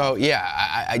Rubinoff. So,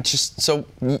 yeah, so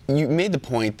you made the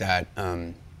point that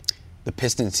the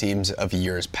Pistons teams of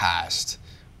years past,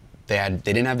 they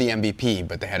didn't have the MVP,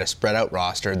 but they had a spread out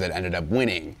roster that ended up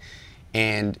winning.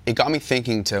 And it got me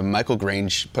thinking to Michael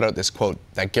Grange put out this quote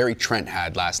that Gary Trent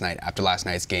had last night after last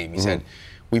night's game. He said,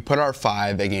 "We put our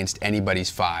 5 against anybody's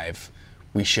 5,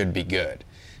 we should be good."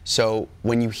 So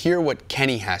when you hear what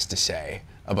Kenny has to say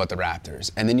about the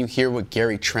Raptors, and then you hear what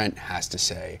Gary Trent has to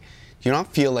say, do you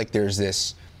not feel like there's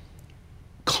this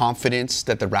confidence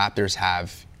that the Raptors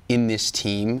have in this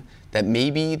team that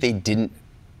maybe they didn't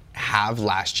have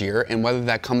last year? And whether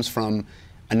that comes from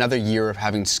another year of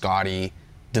having Scotty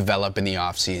develop in the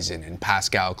offseason and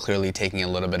Pascal clearly taking a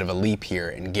little bit of a leap here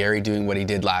and Gary doing what he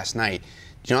did last night,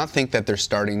 do you not think that they're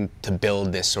starting to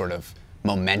build this sort of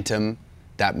momentum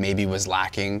that maybe was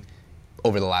lacking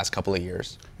over the last couple of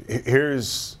years?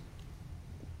 Here's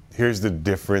here's the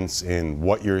difference in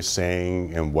what you're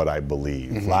saying and what I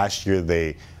believe. Last year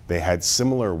they had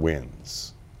similar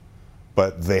wins,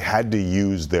 but they had to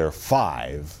use their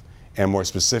 5, and more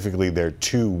specifically their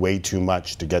 2 way too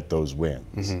much to get those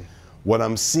wins. What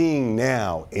I'm seeing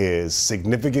now is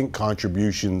significant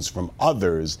contributions from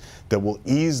others that will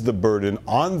ease the burden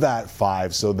on that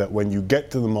 5 so that when you get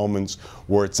to the moments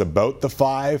where it's about the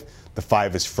 5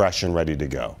 is fresh and ready to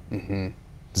go.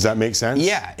 Does that make sense?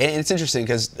 Yeah, and it's interesting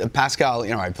because Pascal,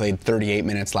 I played 38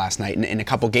 minutes last night, and a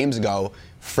couple games ago,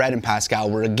 Fred and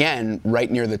Pascal were again right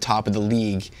near the top of the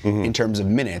league in terms of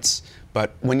minutes.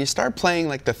 But when you start playing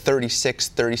like the 36,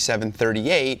 37,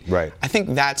 38, right. I think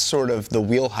that's sort of the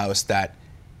wheelhouse that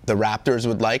the Raptors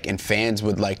would like and fans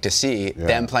would like to see,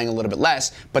 them playing a little bit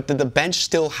less, but the bench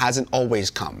still hasn't always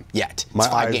come yet. My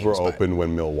eyes were open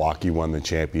when Milwaukee won the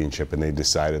championship and they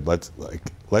decided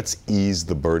let's ease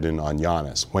the burden on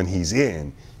Giannis. When he's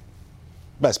in,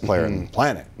 best player on the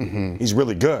planet. He's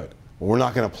really good. But we're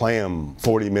not going to play him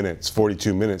 40 minutes,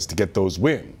 42 minutes to get those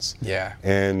wins. Yeah.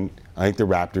 And I think the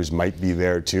Raptors might be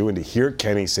there too. And to hear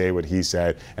Kenny say what he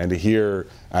said, and to hear,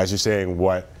 as you're saying,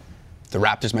 what the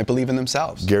Raptors might believe in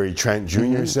themselves. Gary Trent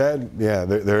Jr. said, yeah,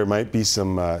 there might be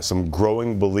some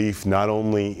growing belief not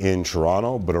only in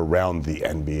Toronto but around the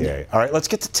NBA. All right, let's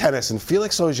get to tennis. And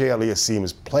Felix Auger-Aliassime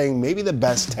is playing maybe the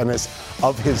best tennis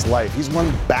of his life. He's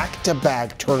won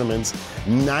back-to-back tournaments,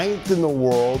 9th in the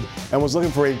world, and was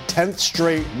looking for a 10th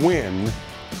straight win,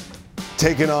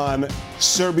 taking on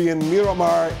Serbian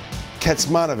Miomir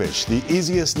Kecmanovic, the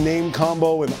easiest name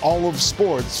combo in all of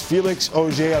sports. Felix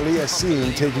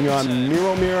Auger-Aliassime taking on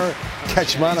Miomir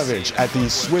Kecmanovic at the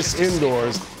Swiss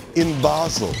indoors in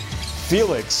Basel.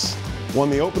 Felix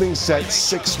won the opening set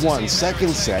 6-1.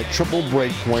 Second set, triple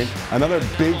break point, another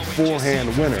big forehand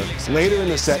winner. Later in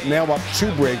the set, now up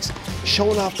 2 breaks,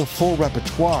 showing off the full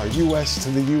repertoire, US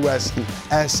to the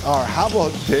USSR. How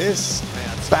about this?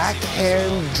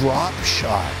 Backhand drop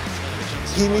shot.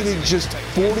 He needed just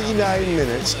 49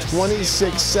 minutes,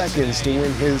 26 seconds to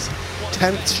win his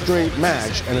 10th straight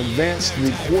match and advance to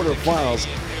the quarterfinals.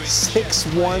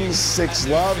 6-1,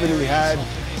 6-love, and he had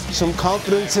some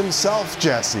confidence himself,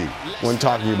 Jesse, when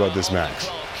talking about this match.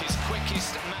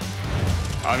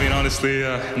 I mean, honestly,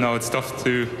 no, it's tough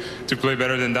to play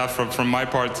better than that from my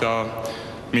part. I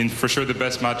mean, for sure, the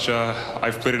best match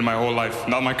I've played in my whole life.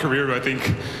 Not my career, but I think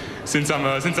since I'm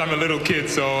a little kid.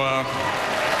 So.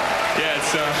 Yeah,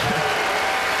 it's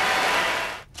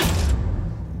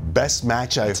best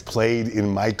match I've played in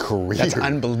my career. That's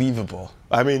unbelievable.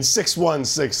 I mean, 6-1,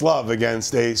 6-love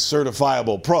against a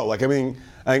certifiable pro. I think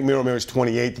Miomir is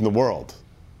 28th in the world.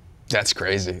 That's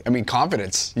crazy. I mean,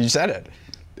 confidence. You said it.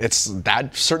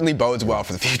 That certainly bodes well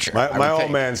for the future. My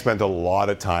old man spent a lot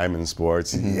of time in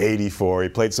sports. He's 84. He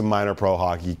played some minor pro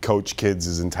hockey, coached kids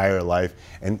his entire life,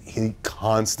 and he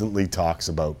constantly talks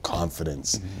about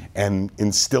confidence and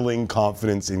instilling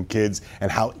confidence in kids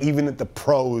and how even at the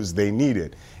pros they need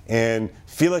it. And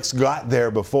Felix got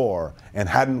there before and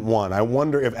hadn't won. I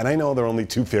wonder if, and I know they're only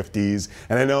 250s,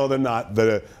 and I know they're not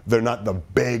the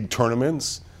big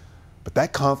tournaments. But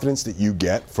that confidence that you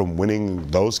get from winning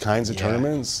those kinds of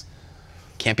tournaments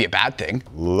can't be a bad thing.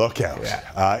 Look out.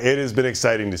 Yeah. It has been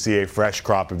exciting to see a fresh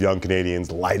crop of young Canadians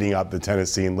lighting up the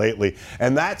tennis scene lately.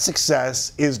 And that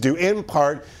success is due in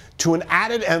part to an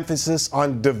added emphasis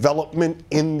on development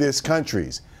in this country,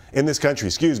 and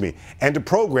to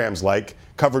programs like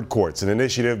Covered Courts, an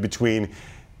initiative between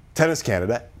Tennis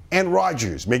Canada and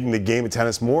Rogers, making the game of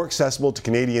tennis more accessible to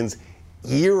Canadians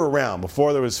year-round.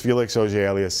 Before there was Felix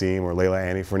Auger-Aliassime or Leila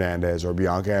Annie Fernandez or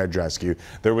Bianca Andreescu,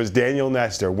 there was Daniel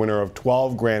Nestor, winner of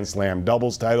 12 Grand Slam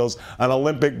doubles titles, an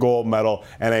Olympic gold medal,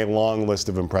 and a long list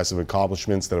of impressive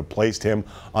accomplishments that have placed him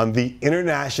on the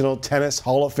International Tennis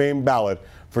Hall of Fame ballot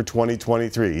for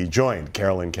 2023. He joined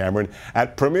Carolyn Cameron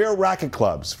at Premier Racket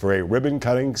Clubs for a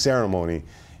ribbon-cutting ceremony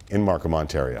in Markham,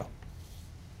 Ontario.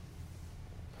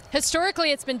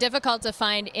 Historically, it's been difficult to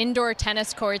find indoor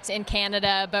tennis courts in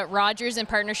Canada, but Rogers, in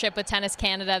partnership with Tennis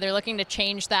Canada, they're looking to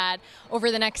change that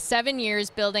over the next 7 years,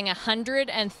 building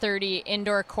 130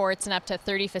 indoor courts and up to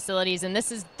 30 facilities. And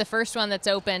this is the first one that's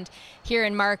opened here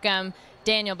in Markham.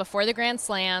 Daniel, before the Grand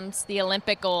Slams, the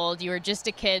Olympic gold, you were just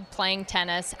a kid playing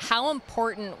tennis. How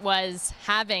important was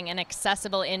having an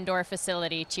accessible indoor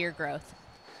facility to your growth?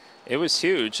 It was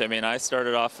huge. I mean, I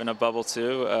started off in a bubble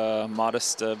too,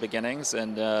 modest beginnings,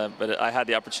 but I had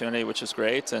the opportunity, which was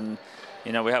great. And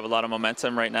you know, we have a lot of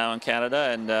momentum right now in Canada,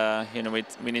 and you know,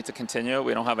 we need to continue it.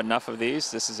 We don't have enough of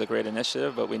these. This is a great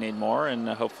initiative, but we need more, and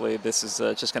hopefully this is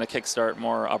just going to kickstart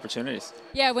more opportunities.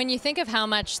 Yeah, when you think of how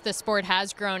much the sport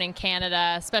has grown in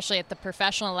Canada, especially at the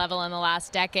professional level in the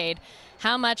last decade,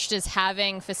 how much does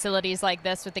having facilities like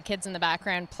this with the kids in the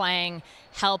background playing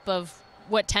help of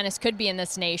what tennis could be in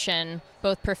this nation,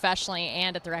 both professionally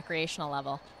and at the recreational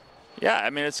level? Yeah, I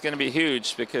mean, it's going to be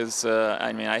huge because,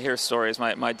 I mean, I hear stories,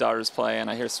 my daughters play, and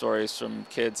I hear stories from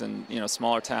kids in, you know,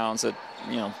 smaller towns that,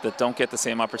 you know, that don't get the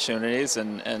same opportunities,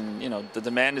 and you know, the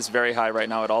demand is very high right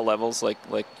now at all levels, like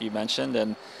you mentioned,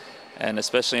 and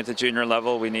especially at the junior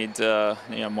level, we need, you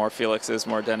know, more Felixes,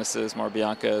 more Dennises, more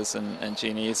Biancas, and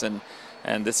Jeannies,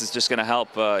 and this is just going to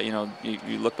help. You know,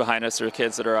 you look behind us, there are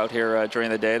kids that are out here during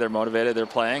the day. They're motivated, they're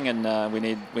playing, and we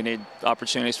need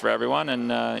opportunities for everyone.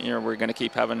 And you know, we're going to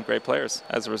keep having great players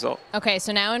as a result. Okay,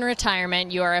 so now in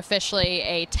retirement, you are officially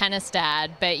a tennis dad,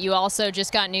 but you also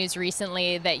just got news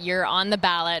recently that you're on the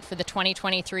ballot for the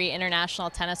 2023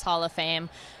 International Tennis Hall of Fame.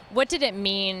 What did it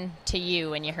mean to you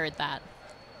when you heard that?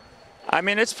 I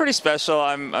mean, it's pretty special.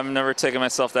 I'm never taking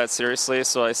myself that seriously,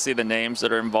 so I see the names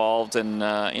that are involved, and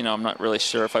you know, I'm not really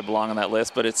sure if I belong on that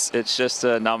list. But it's just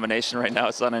a nomination right now.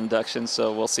 It's not an induction,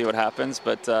 so we'll see what happens.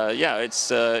 But yeah,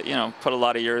 it's you know, put a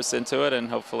lot of years into it, and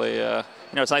hopefully, you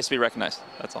know, it's nice to be recognized.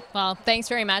 That's all. Well, thanks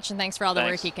very much, and thanks for all the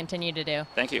work you continue to do.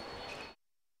 Thank you.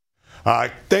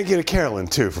 Thank you to Carolyn,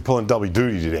 too, for pulling double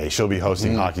duty today. She'll be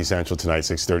hosting Hockey Central tonight,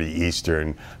 6:30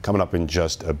 Eastern, coming up in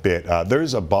just a bit.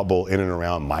 There's a bubble in and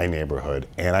around my neighborhood,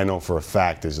 and I know for a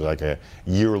fact there's like a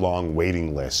year-long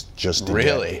waiting list just to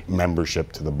get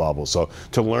membership to the bubble. So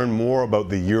to learn more about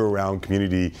the year-round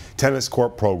community tennis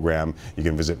court program, you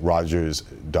can visit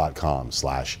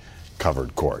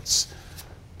rogers.com/coveredcourts.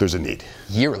 There's a need.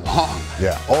 Year long?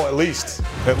 Yeah. Oh, at least.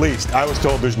 I was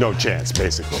told there's no chance,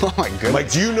 basically. Oh, my goodness.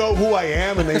 Like, do you know who I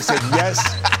am? And they said yes,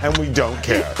 and we don't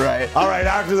care. Right. All right,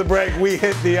 after the break, we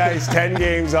hit the ice. 10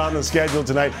 games on the schedule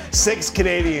tonight. 6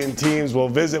 Canadian teams will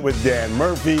visit with Dan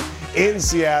Murphy in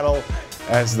Seattle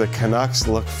as the Canucks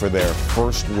look for their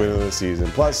first win of the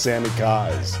season. Plus, Sammy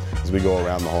Kaz as we go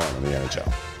around the horn in the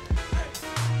NHL.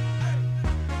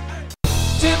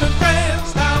 Tim and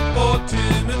Friends, time for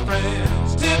Tim and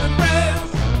Friends. Tim and Friends.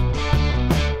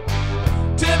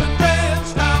 Tim and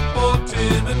Friends, time for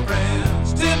Tim and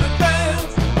Friends. Tim and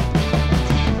Friends.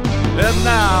 And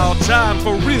now, time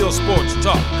for Real Sports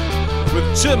Talk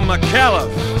with Tim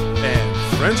McAuliffe and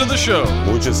friends of the show.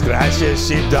 Muchas gracias,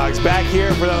 Sheepdogs. Back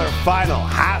here for another final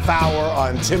half hour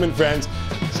on Tim and Friends.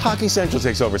 Hockey Central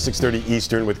takes over 6:30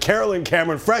 Eastern with Carolyn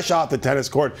Cameron fresh off the tennis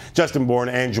court, Justin Bourne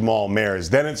and Jamal Mayers.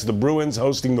 Then it's the Bruins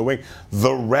hosting the Wing.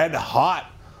 The red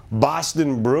hot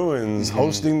Boston Bruins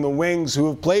hosting the Wings, who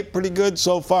have played pretty good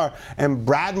so far. And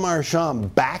Brad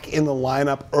Marchand back in the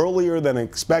lineup earlier than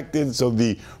expected, so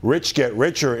the rich get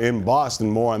richer in Boston.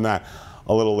 More on that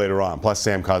a little later on. Plus,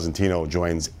 Sam Cosentino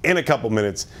joins in a couple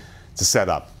minutes to set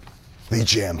up the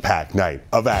jam-packed night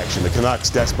of action. The Canucks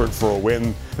desperate for a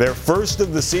win, their first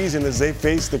of the season as they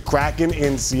face the Kraken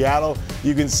in Seattle.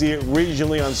 You can see it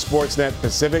regionally on Sportsnet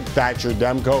Pacific. Thatcher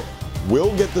Demko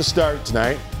will get the start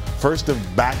tonight. First of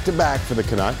back-to-back for the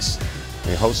Canucks.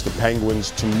 They host the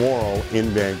Penguins tomorrow in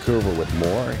Vancouver with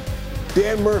more.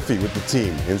 Dan Murphy with the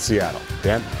team in Seattle.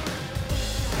 Dan?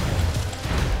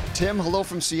 Tim, hello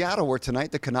from Seattle, where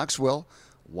tonight the Canucks will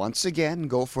once again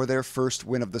go for their first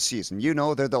win of the season. You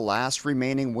know, they're the last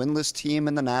remaining winless team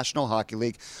in the National Hockey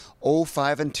League.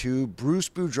 0-5-2. Bruce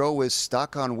Boudreau is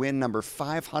stuck on win number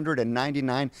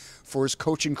 599 for his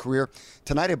coaching career.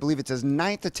 Tonight, I believe it's his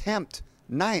ninth attempt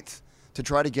to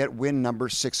try to get win number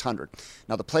 600.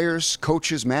 Now, the players,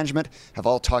 coaches, management have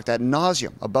all talked ad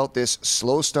nauseum about this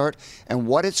slow start and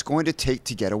what it's going to take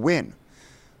to get a win.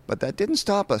 But that didn't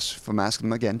stop us from asking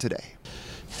them again today.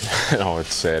 You know,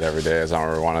 it's sad every day. It's not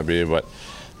where we want to be, but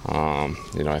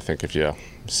you know, I think if you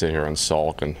sit here and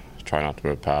sulk and try not to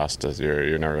move past it,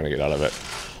 you're never going to get out of it.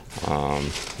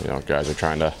 You know, guys are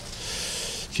trying to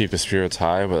keep the spirits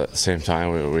high, but at the same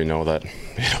time, we know that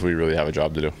we really have a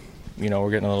job to do. You know,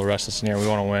 we're getting a little restless in here. We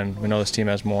want to win. We know this team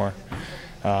has more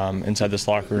inside this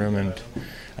locker room, and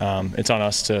it's on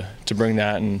us to bring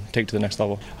that and take it to the next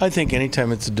level. I think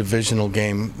anytime it's a divisional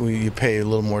game, you pay a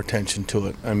little more attention to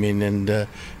it. I mean, and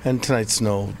tonight's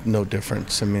no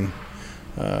difference. I mean,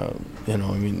 you know,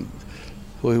 I mean,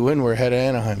 we win, we're ahead of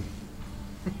Anaheim,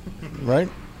 right?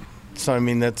 So I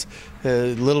mean, that's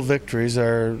little victories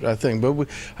are a thing, but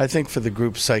I think for the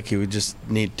group psyche, we just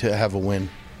need to have a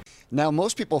win. Now,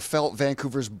 most people felt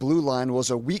Vancouver's blue line was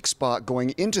a weak spot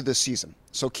going into the season.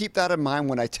 So keep that in mind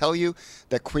when I tell you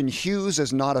that Quinn Hughes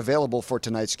is not available for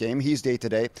tonight's game. He's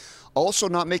day-to-day. Also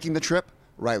not making the trip,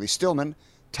 Riley Stillman,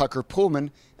 Tucker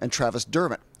Pullman, and Travis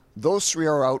Dermott. Those three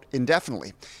are out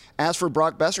indefinitely. As for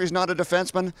Brock Besser, he's not a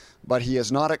defenseman, but he is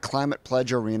not at Climate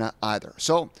Pledge Arena either.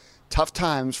 So, tough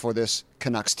times for this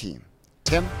Canucks team.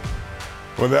 Tim?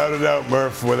 Without a doubt,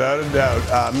 Murph, without a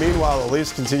doubt. Meanwhile, the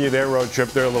Leafs continue their road trip.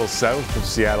 They're a little south of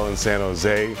Seattle and San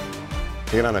Jose.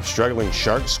 Taking on a struggling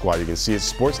Sharks squad. You can see it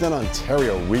Sportsnet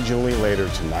Ontario regionally later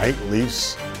tonight.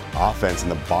 Leafs offense in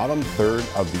the bottom third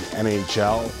of the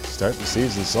NHL start the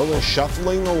season. So they're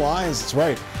shuffling the lines. That's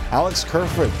right. Alex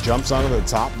Kerfoot jumps onto the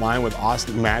top line with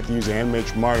Austin Matthews and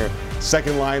Mitch Marner.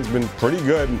 Second line's been pretty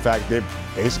good. In fact, they've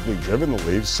basically driven the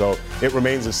Leafs, so it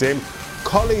remains the same.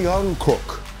 Calle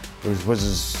Youngcook, which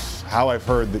is how I've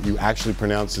heard that you actually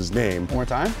pronounce his name. One more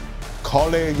time?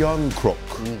 Calle Youngcook.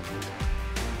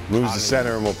 Moves the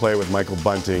center and will play with Michael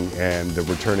Bunting and the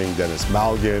returning Dennis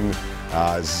Malgin.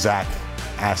 Zach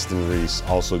Aston Reese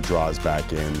also draws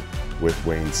back in with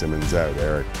Wayne Simmons out.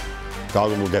 Eric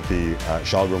Dahlgren will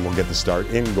get the start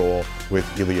in goal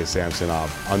with Ilya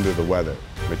Samsonov under the weather.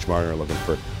 Mitch Marner looking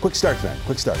for a quick start tonight.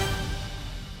 Quick start.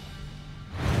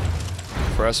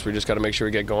 For us, we just got to make sure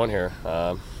we get going here.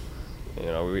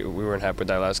 We weren't happy with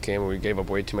that last game. We gave up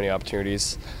way too many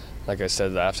opportunities. Like I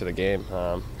said after the game,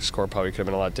 score probably could have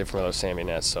been a lot different without Sammy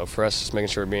Ness. So for us, just making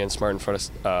sure we're being smart in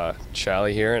front of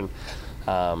Shally here, and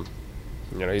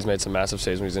he's made some massive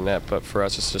saves when he's in net. But for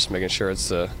us, it's just making sure it's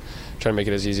trying to make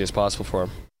it as easy as possible for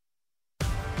him.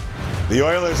 The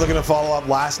Oilers looking to follow up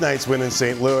last night's win in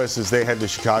St. Louis as they head to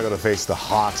Chicago to face the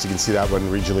Hawks. You can see that one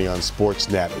regionally on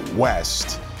Sportsnet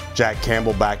West. Jack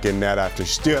Campbell back in net after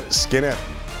Skinner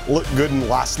looked good in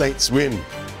last night's win.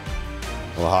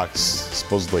 Well, the Hawks,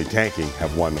 supposedly tanking,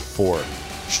 have won 4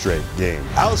 straight games.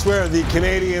 Elsewhere, the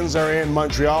Canadians are in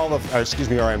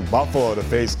are in Buffalo to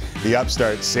face the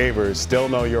upstart Sabres. Still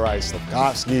no Uri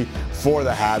Slafkovsky for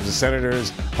the Habs. The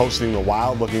Senators hosting the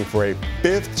Wild, looking for a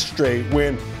 5th straight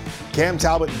win. Cam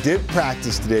Talbot did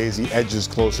practice today as he edges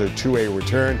closer to a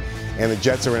return. And the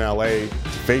Jets are in LA to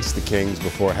face the Kings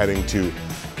before heading to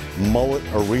Mullet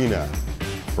Arena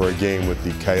for a game with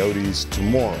the Coyotes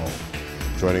tomorrow.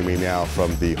 Joining me now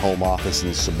from the home office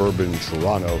in suburban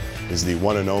Toronto is the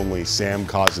one and only Sam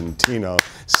Cosentino.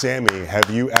 Sammy, have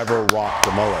you ever rocked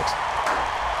a mullet?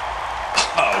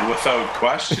 Without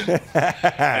question.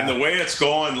 And the way it's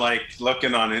going, like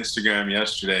looking on Instagram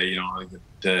yesterday,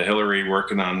 Hillary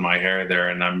working on my hair there,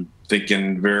 and I'm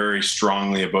thinking very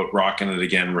strongly about rocking it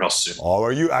again real soon. Oh,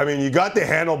 you got the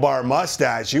handlebar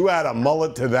mustache. You add a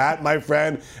mullet to that, my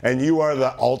friend, and you are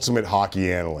the ultimate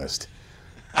hockey analyst.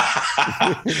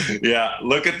 Yeah,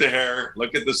 look at the hair,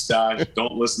 look at the stash.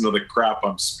 Don't listen to the crap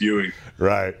I'm spewing.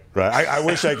 Right. I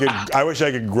wish I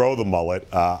could grow the mullet.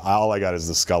 All I got is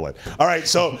the skullet. All right,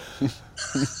 so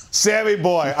Sammy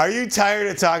boy, are you tired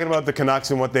of talking about the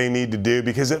Canucks and what they need to do?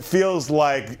 Because it feels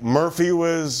like Murphy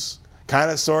was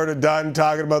kind of sort of done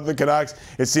talking about the Canucks.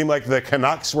 It seemed like the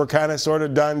Canucks were kind of sort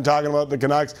of done talking about the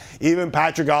Canucks. Even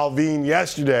Patrick Allvin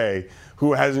yesterday,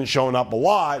 who hasn't shown up a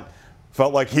lot,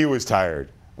 felt like he was tired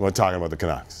when talking about the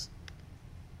Canucks.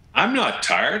 I'm not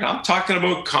tired. I'm talking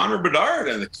about Connor Bedard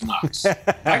and the Canucks.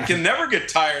 I can never get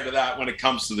tired of that when it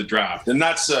comes to the draft. And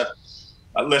that's,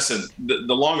 listen,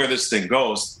 the longer this thing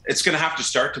goes, it's going to have to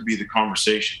start to be the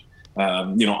conversation.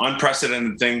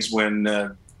 Unprecedented things when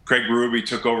Craig Berube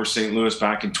took over St. Louis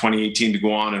back in 2018 to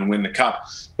go on and win the Cup.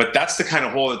 But that's the kind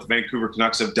of hole that the Vancouver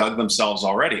Canucks have dug themselves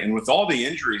already. And with all the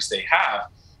injuries they have,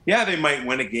 yeah, they might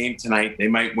win a game tonight. They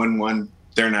might win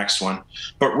their next one.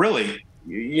 But really,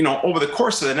 over the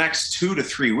course of the next 2 to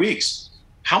 3 weeks,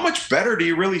 how much better do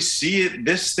you really see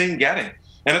this thing getting?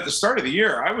 And at the start of the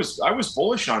year, I was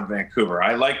bullish on Vancouver.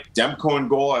 I liked Demko in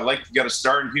goal. I liked you got to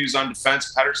start and Hughes on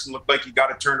defense. Pettersson looked like he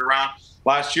got it turned around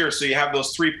last year. So you have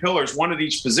those 3 pillars, one at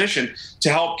each position, to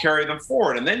help carry them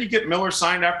forward. And then you get Miller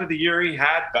signed after the year he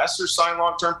had, Besser signed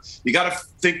long-term. You got to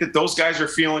think that those guys are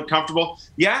feeling comfortable.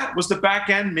 Yeah, was the back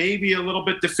end maybe a little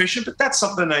bit deficient, but that's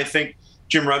something I think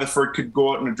Jim Rutherford could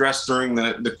go out and address during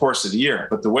the course of the year.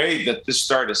 But the way that this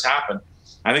start has happened,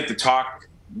 I think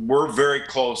we're very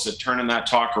close at turning that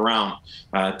talk around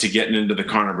to getting into the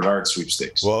Connor Bedard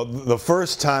sweepstakes. Well, the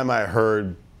first time I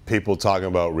heard people talking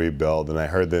about rebuild and I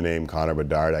heard the name Connor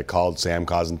Bedard, I called Sam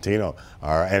Cosentino,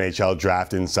 our NHL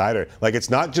draft insider. Like, it's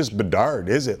not just Bedard,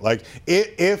 is it? Like,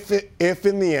 if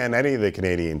in the end any of the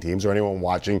Canadian teams or anyone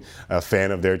watching a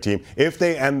fan of their team, if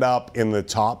they end up in the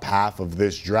top half of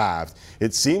this draft,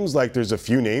 it seems like there's a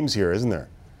few names here, isn't there?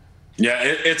 Yeah,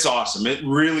 it's awesome. It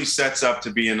really sets up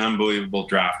to be an unbelievable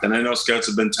draft. And I know scouts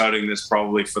have been touting this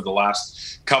probably for the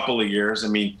last couple of years. I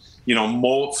mean, you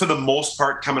know, for the most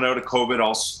part, coming out of COVID,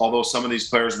 although some of these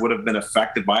players would have been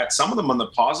affected by it, some of them on the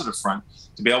positive front,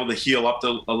 to be able to heal up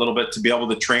a little bit, to be able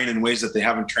to train in ways that they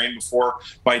haven't trained before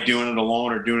by doing it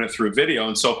alone or doing it through video.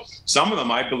 And so some of them,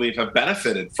 I believe, have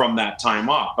benefited from that time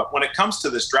off. But when it comes to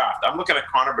this draft, I'm looking at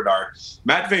Connor Bedard.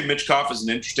 Matvei Michkov is an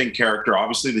interesting character.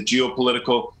 Obviously, the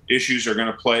geopolitical issues are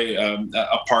going to play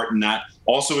a part in that.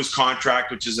 Also, his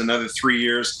contract, which is another 3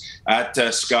 years at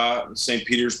SKA St.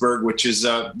 Petersburg, which is,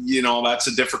 that's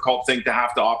a difficult thing to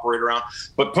have to operate around.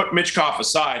 But put Michkov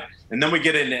aside, and then we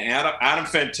get into Adam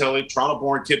Fantilli,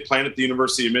 Toronto-born kid playing at the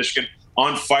University of Michigan,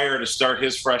 on fire to start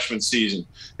his freshman season.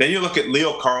 Then you look at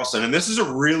Leo Carlsson, and this is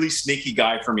a really sneaky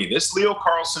guy for me. This Leo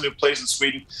Carlsson, who plays in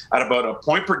Sweden at about a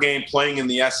point per game, playing in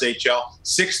the SHL,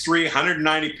 6'3",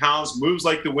 190 pounds, moves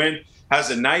like the wind,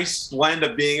 has a nice blend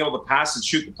of being able to pass and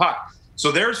shoot the puck.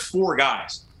 So there's 4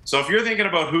 guys. So if you're thinking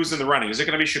about who's in the running, is it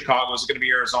going to be Chicago? Is it going to be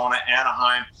Arizona,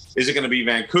 Anaheim? Is it going to be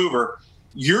Vancouver?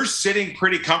 You're sitting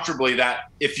pretty comfortably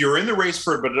that if you're in the race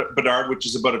for Bedard, which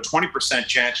is about a 20%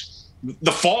 chance,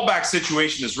 the fallback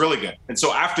situation is really good. And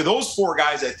so after those 4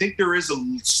 guys, I think there is a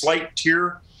slight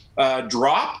tier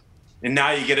drop. And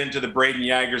now you get into the Braden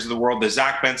Yagers of the world, the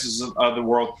Zach Bensons of the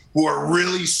world, who are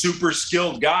really super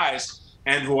skilled guys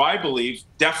and who I believe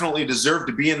definitely deserve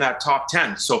to be in that top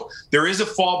 10. So there is a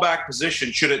fallback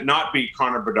position should it not be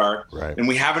Connor Bedard. Right. And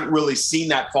we haven't really seen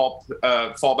that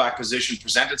fallback position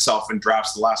present itself in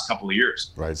drafts the last couple of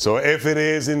years. Right. So if it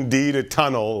is indeed a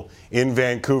tunnel in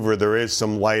Vancouver, there is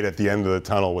some light at the end of the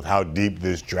tunnel with how deep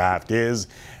this draft is.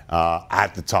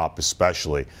 At the top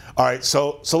especially. All right,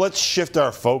 so let's shift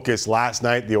our focus. Last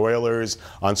night, the Oilers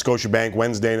on Scotiabank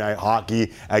Wednesday Night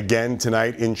Hockey again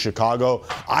tonight in Chicago.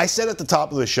 I said at the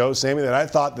top of the show, Sammy, that I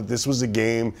thought that this was a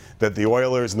game that the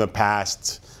Oilers in the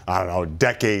past,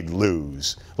 decade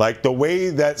lose. Like the way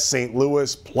that St.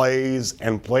 Louis plays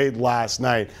and played last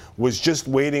night was just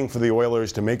waiting for the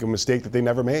Oilers to make a mistake that they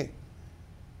never made.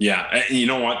 Yeah, and you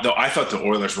know what, though? I thought the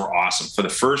Oilers were awesome. For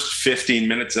the first 15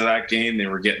 minutes of that game, they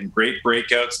were getting great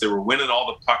breakouts. They were winning all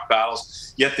the puck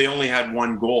battles, yet they only had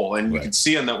 1 goal. And you could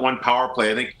see on that one power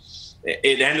play, I think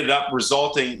it ended up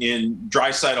resulting in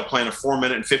Draisaitl playing a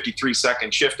 4-minute and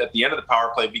 53-second shift at the end of the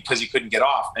power play because he couldn't get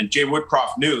off. And Jay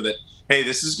Woodcroft knew that, hey,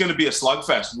 this is going to be a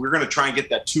slugfest. We're going to try and get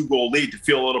that 2-goal lead to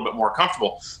feel a little bit more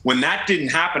comfortable. When that didn't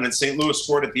happen and St. Louis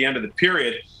scored at the end of the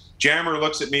period, Jammer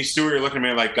looks at me, Stuart, you're looking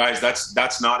at me like, guys,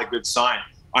 that's not a good sign.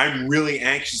 I'm really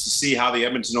anxious to see how the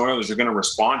Edmonton Oilers are going to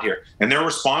respond here. And their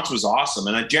response was awesome.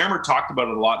 And Jammer talked about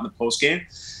it a lot in the postgame.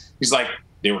 He's like,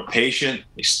 they were patient.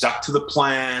 They stuck to the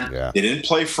plan. Yeah. They didn't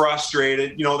play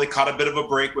frustrated. They caught a bit of a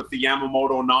break with the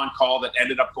Yamamoto non-call that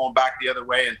ended up going back the other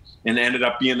way and ended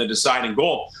up being the deciding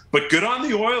goal. But good on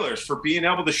the Oilers for being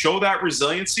able to show that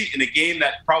resiliency in a game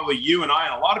that probably you and I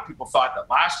and a lot of people thought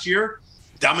that last year,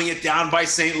 dumbing it down by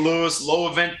St. Louis, low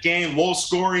event game, low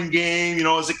scoring game.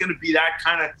 Is it going to be that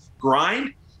kind of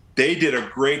grind? They did a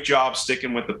great job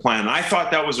sticking with the plan. I thought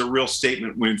that was a real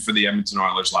statement win for the Edmonton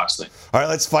Oilers last night. All right,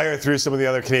 let's fire through some of the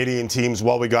other Canadian teams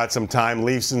while we got some time.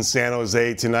 Leafs in San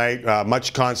Jose tonight.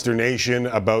 Much consternation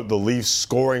about the Leafs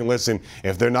scoring. Listen,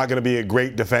 if they're not going to be a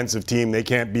great defensive team, they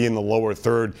can't be in the lower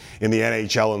third in the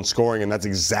NHL in scoring, and that's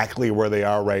exactly where they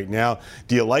are right now.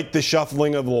 Do you like the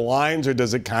shuffling of the lines, or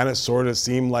does it kind of sort of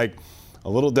seem like a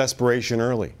little desperation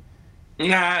early?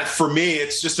 Nah, for me,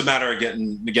 it's just a matter of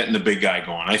getting the big guy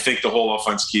going. I think the whole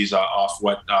offense keys off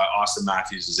what Austin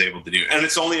Matthews is able to do. And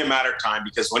it's only a matter of time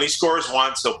because when he scores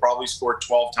once, he'll probably score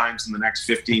 12 times in the next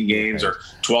 15 games or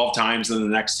 12 times in the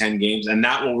next 10 games. And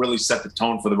that will really set the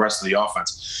tone for the rest of the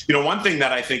offense. One thing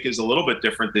that I think is a little bit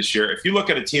different this year, if you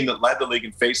look at a team that led the league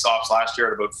in faceoffs last year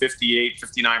at about 58,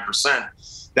 59%,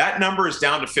 that number is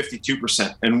down to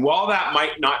 52%. And while that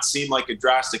might not seem like a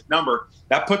drastic number,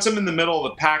 that puts them in the middle of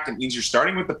the pack and means you're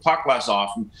starting with the puck less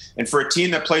often. And for a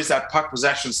team that plays that puck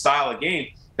possession style of game,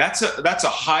 that's a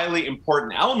highly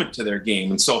important element to their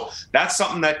game. And so that's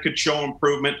something that could show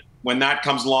improvement. When that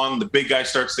comes along, the big guy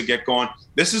starts to get going.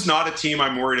 This is not a team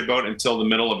I'm worried about until the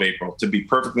middle of April, to be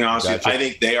perfectly honest with you. I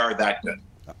think they are that good.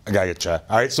 I got you, Chad.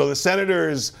 All right, so the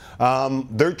Senators,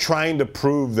 they're trying to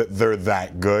prove that they're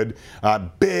that good.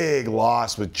 Big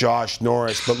loss with Josh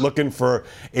Norris, but looking for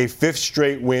a 5th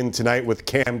straight win tonight with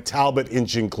Cam Talbot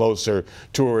inching closer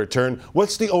to a return.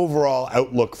 What's the overall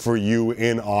outlook for you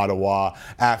in Ottawa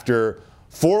after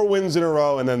 4 wins in a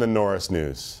row and then the Norris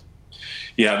news?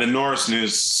 Yeah, the Norris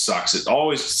news sucks. It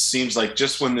always seems like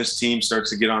just when this team starts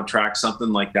to get on track, something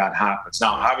like that happens.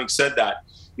 Now, having said that,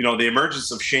 the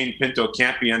emergence of Shane Pinto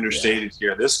can't be understated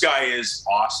here. This guy is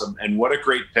awesome, and what a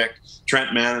great pick.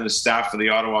 Trent Mann and the staff of the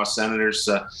Ottawa Senators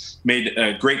made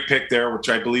a great pick there, which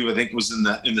I think was in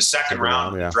the second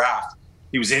round of the draft.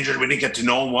 He was injured. We didn't get to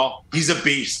know him well. He's a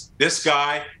beast. This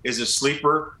guy is a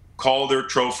sleeper Calder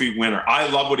Trophy winner. I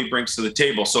love what he brings to the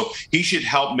table. So he should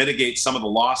help mitigate some of the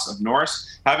loss of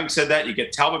Norris. Having said that, you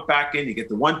get Talbot back in. You get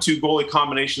the 1-2 goalie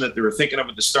combination that they were thinking of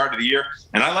at the start of the year.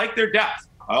 And I like their depth.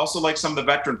 I also like some of the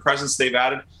veteran presence they've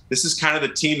added. This is kind of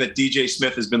the team that DJ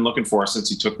Smith has been looking for since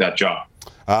he took that job.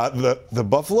 The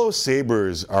Buffalo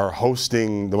Sabres are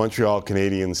hosting the Montreal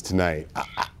Canadiens tonight.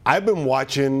 I've been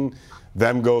watching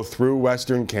them go through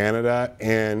Western Canada,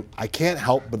 and I can't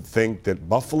help but think that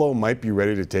Buffalo might be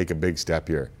ready to take a big step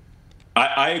here.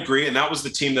 I agree, and that was the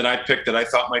team that I picked that I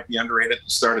thought might be underrated at the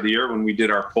start of the year when we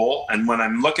did our poll. And when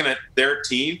I'm looking at their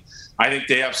team, I think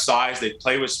they have size, they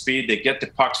play with speed, they get to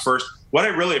pucks first. What I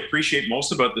really appreciate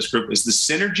most about this group is the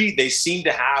synergy they seem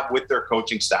to have with their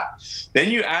coaching staff.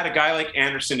 Then you add a guy like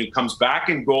Anderson who comes back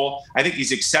in goal. I think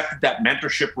he's accepted that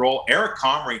mentorship role. Eric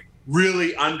Comrie,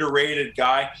 really underrated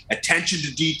guy, attention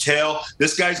to detail.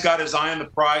 This guy's got his eye on the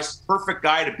prize. Perfect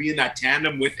guy to be in that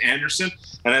tandem with Anderson.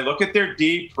 And I look at their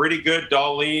D, pretty good.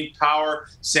 Dahlin, Power,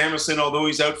 Samuelson, although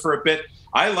he's out for a bit.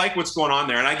 I like what's going on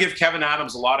there. And I give Kevin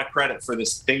Adams a lot of credit for the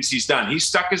things he's done. He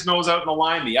stuck his nose out in the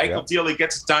line. The Eichel deal, he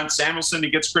gets it done. Samuelson,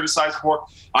 he gets criticized for.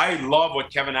 I love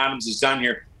what Kevin Adams has done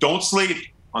here. Don't sleep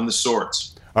on the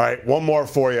Swords. All right, one more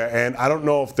for you. And I don't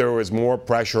know if there was more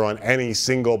pressure on any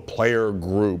single player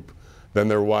group than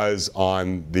there was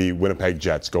on the Winnipeg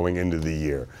Jets going into the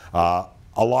year.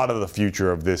 A lot of the future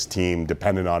of this team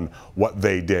depended on what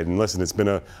they did. And listen, it's been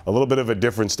a little bit of a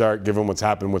different start given what's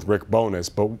happened with Rick Bowness.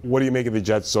 But what do you make of the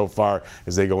Jets so far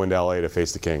as they go into LA to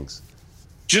face the Kings?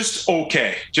 Just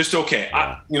okay.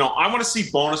 Yeah. I want to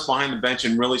see Bowness behind the bench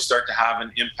and really start to have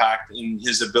an impact in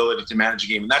his ability to manage a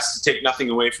game. And that's to take nothing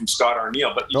away from Scott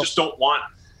Arniel, but you just don't want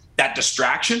that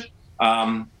distraction.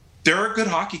 They're a good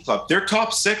hockey club. Their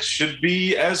top six should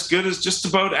be as good as just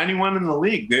about anyone in the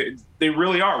league. They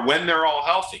really are when they're all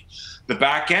healthy. The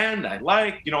back end, I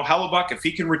like, Hellebuck, if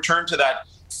he can return to that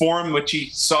form which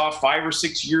he saw 5 or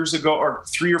 6 years ago or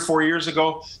 3 or 4 years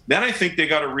ago, then I think they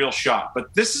got a real shot.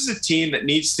 But this is a team that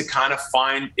needs to kind of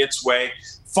find its way,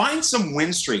 find some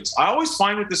win streaks. I always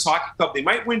find with this hockey club, they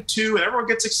might win 2 and everyone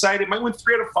gets excited, might win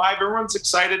 3 out of 5, everyone's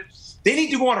excited. They need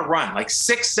to go on a run, like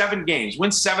 6-7 games,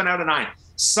 win 7 out of 9.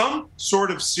 Some sort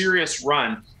of serious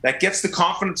run that gets the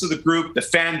confidence of the group, the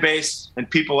fan base, and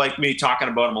people like me talking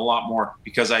about them a lot more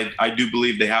because I do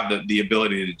believe they have the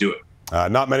ability to do it.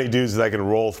 Not many dudes that I can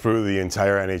roll through the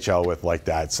entire NHL with like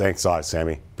that. Thanks a lot,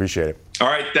 Sammy. Appreciate it. All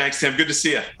right, thanks, Tim. Good to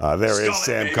see you. There is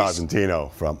Sam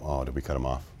Cosentino from. Oh, did we cut him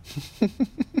off?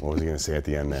 What was he going to say at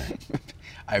the end there?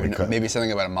 Maybe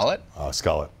something about a mullet?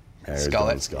 Skullet.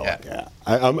 Skullet. Yeah.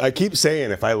 I keep saying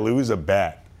if I lose a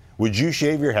bet, would you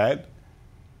shave your head?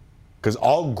 Because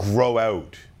I'll grow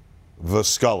out the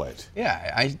skullet.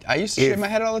 Yeah, I used to shave my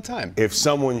head all the time. If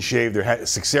someone shaved their head,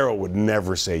 Sixero would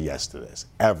never say yes to this,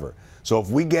 ever. So if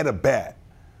we get a bet,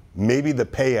 maybe the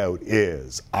payout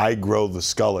is I grow the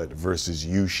skullet versus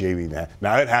you shaving that.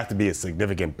 Now, it'd have to be a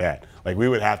significant bet. Like, we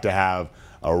would have to have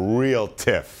a real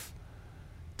tiff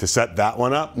to set that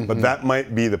one up, but that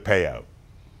might be the payout.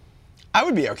 I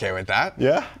would be okay with that.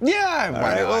 Yeah? Yeah,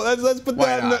 why not? Well, let's put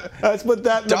that in the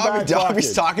back pocket.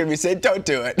 Dobby's talking to me saying, don't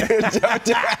do it.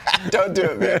 Don't do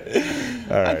it,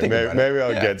 man. All right, maybe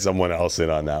I'll get someone else in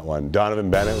on that one. Donovan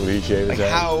Bennett, would he shave his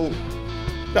head? How?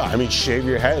 No, I mean shave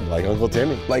your head like Uncle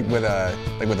Timmy. Like with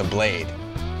a blade.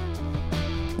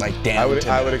 Like down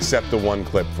I would accept the one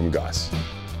clip from Gus.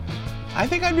 I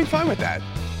think I'd be fine with that.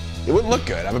 It wouldn't look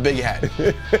good. I have a big head.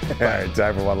 All right,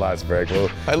 time for one last break. We'll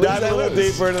dive a little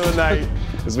deeper into the night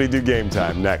as we do game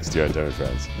time next here on Tim and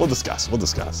Friends. We'll discuss.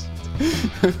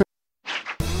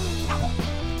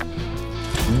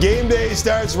 Game day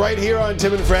starts right here on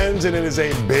Tim and Friends, and it is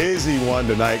a busy one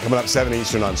tonight. Coming up 7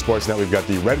 Eastern on Sportsnet, we've got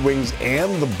the Red Wings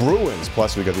and the Bruins.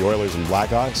 Plus, we've got the Oilers and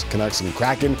Blackhawks, Canucks and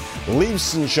Kraken,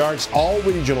 Leafs and Sharks, all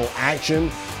regional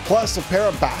action. Plus, a pair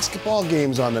of basketball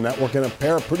games on the network and a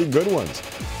pair of pretty good ones.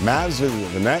 Mavs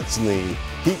visit the Nets and the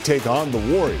Heat take on the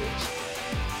Warriors.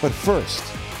 But first,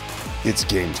 it's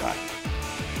game time.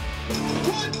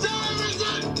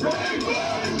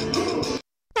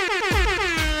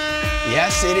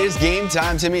 Yes, it is game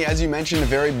time, Timmy. As you mentioned, a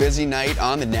very busy night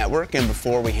on the network. And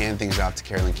before we hand things off to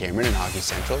Carolyn Cameron and Hockey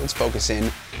Central, let's focus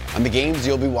in on the games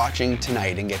you'll be watching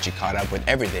tonight and get you caught up with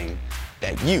everything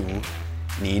that you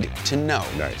need to know.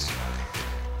 Nice.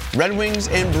 Red Wings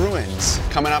and Bruins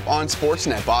coming up on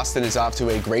Sportsnet. Boston is off to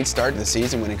a great start to the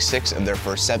season, winning 6 of their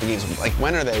first 7 games. Like,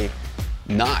 when are they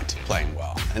not playing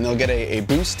well? And they'll get a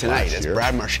boost tonight as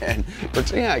Brad Marchand,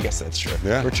 I guess that's true,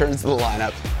 returns to the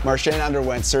lineup. Marchand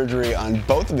underwent surgery on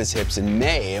both of his hips in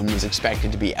May and was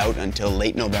expected to be out until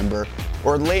late November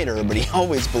or later, but he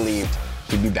always believed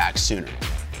he'd be back sooner.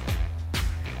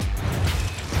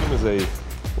 As soon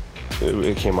as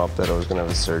it came up that I was going to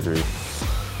have a surgery,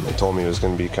 they told me it was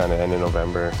going to be kind of end of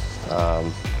November.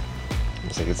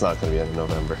 It's like, it's not going to be end of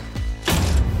November.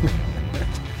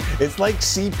 It's like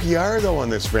CPR, though, on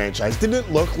this franchise.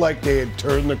 Didn't look like they had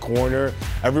turned the corner.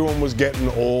 Everyone was getting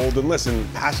old. And listen,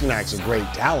 Pasternak's a great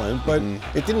talent, but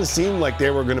it didn't seem like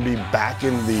they were going to be back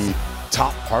in the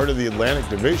top part of the Atlantic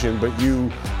Division. But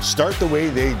you start the way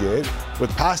they did,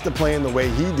 with Pasta playing the way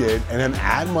he did, and then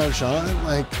add Marchand,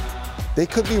 like, they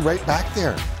could be right back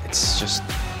there. It's just,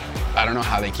 I don't know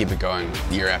how they keep it going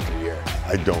year after year.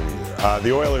 I don't either.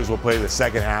 The Oilers will play the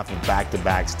second half of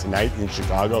back-to-backs tonight in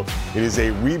Chicago. It is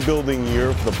a rebuilding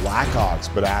year for the Blackhawks,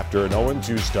 but after an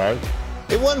 0-2 start,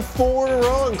 they won 4 in a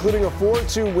row, including a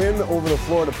 4-2 win over the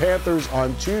Florida Panthers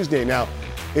on Tuesday. Now,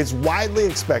 it's widely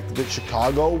expected that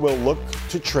Chicago will look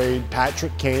to trade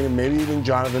Patrick Kane and maybe even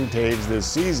Jonathan Toews this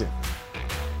season.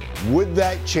 Would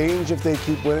that change if they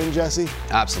keep winning, Jesse?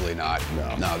 Absolutely not.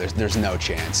 No, there's no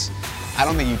chance. I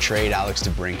don't think you trade Alex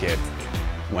DeBrincat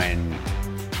when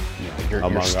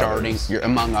you're starting,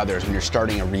 among others, when you're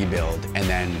starting a rebuild, and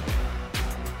then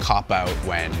cop out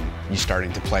when you're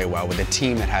starting to play well with a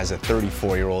team that has a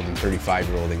 34-year-old and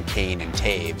 35-year-old in Kane and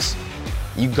Toews.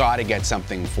 You got to get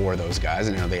something for those guys.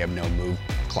 I know they have no move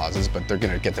clauses, but they're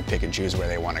going to get to pick and choose where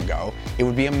they want to go. It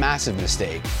would be a massive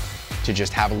mistake to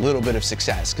just have a little bit of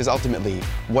success, because ultimately,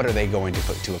 what are they going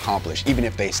to accomplish, even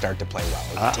if they start to play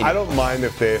well? I don't mind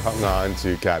if they hung on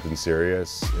to Captain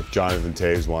Sirius, if Jonathan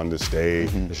Toews wanted to stay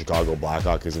the Chicago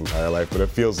Blackhawk his entire life, but it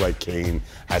feels like Kane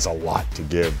has a lot to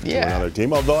give to another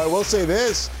team. Although I will say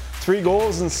this, 3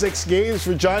 goals in 6 games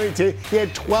for Johnny Toews. He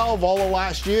had 12 all of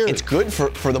last year. It's good for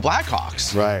the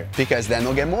Blackhawks. Right. Because then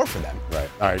they'll get more for them. Right.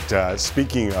 All right,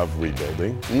 speaking of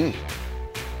rebuilding,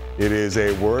 it is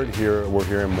a word here we're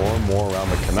hearing more and more around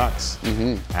the Canucks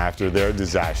after their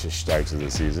disastrous start to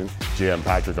the season. GM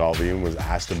Patrick Allvin was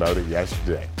asked about it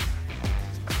yesterday.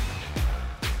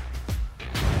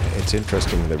 It's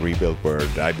interesting, the rebuild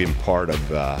word. I've been part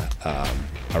of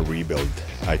a rebuild.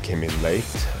 I came in late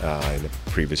in the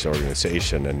previous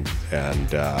organization, and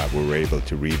we were able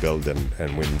to rebuild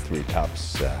and win 3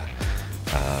 cups.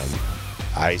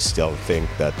 I still think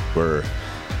that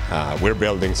we're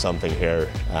building something here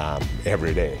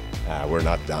every day. We're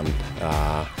not done.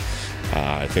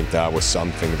 I think that was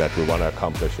something that we want to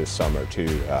accomplish this summer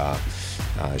too.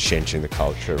 Changing the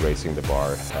culture, raising the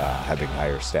bar, having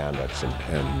higher standards,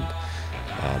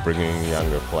 and bringing in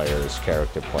younger players,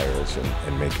 character players,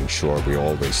 and making sure we're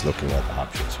always looking at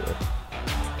options here.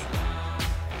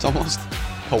 It's almost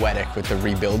poetic with the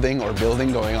rebuilding or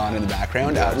building going on in the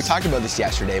background. We talked about this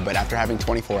yesterday, but after having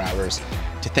 24 hours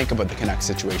to think about the Canucks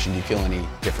situation, do you feel any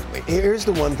differently? Here's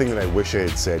the one thing that I wish I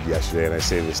had said yesterday, and I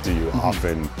say this to you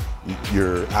often.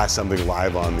 You're asked something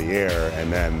live on the air,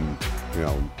 and then,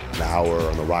 an hour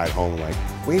on the ride home, like,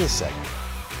 wait a second.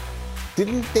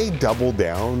 Didn't they double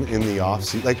down in the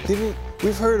offseason?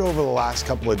 We've heard over the last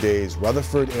couple of days,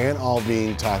 Rutherford and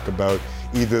Allvin talk about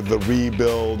either the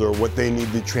rebuild or what they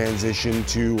need to transition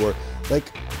to, or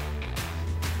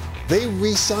they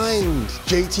re-signed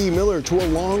JT Miller to a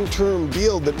long-term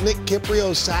deal that Nick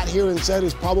Kypreos sat here and said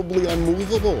is probably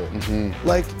unmovable.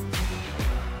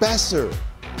 Besser,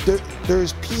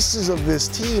 there's pieces of this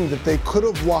team that they could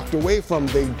have walked away from.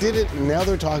 They didn't, and now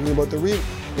they're talking about the rebuild.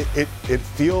 It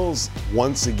feels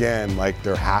once again like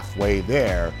they're halfway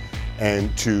there,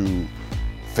 and to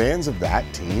fans of that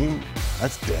team,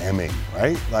 that's damning,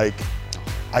 right?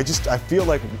 I feel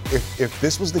like if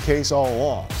this was the case all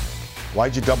along,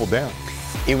 why'd you double down?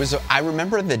 I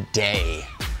remember the day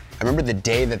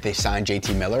that they signed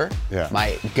JT Miller. Yeah.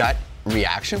 My gut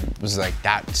reaction was like,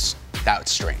 that's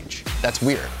strange. That's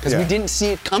weird, because we didn't see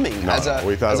it coming as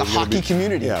a hockey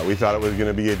community. Yeah, we thought it was going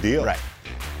to be a deal. Right.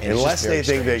 Unless they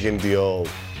think they can deal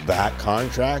that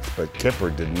contract, but Kipper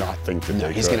did not think that they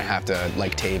could. He's going to have to,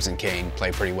 like Toews and Kane,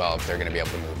 play pretty well if they're going to be able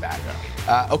to move back.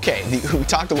 Okay, we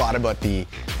talked a lot about the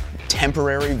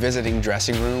temporary visiting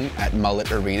dressing room at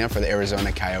Mullet Arena for the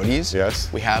Arizona Coyotes.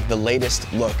 Yes. We have the latest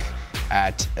look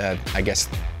at, I guess,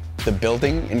 the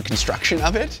building and construction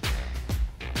of it.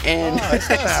 And it's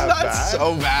not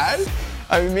so bad.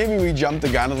 I mean, maybe we jumped the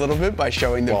gun a little bit by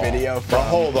showing the video from... But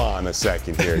hold on a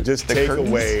second here. Just take curtains?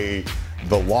 away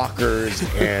the lockers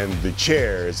and the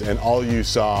chairs, and all you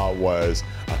saw was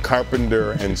a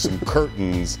carpenter and some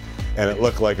curtains, and it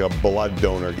looked like a blood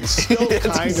donor. It still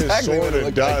kind of sort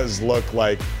of does look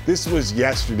like this was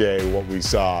yesterday what we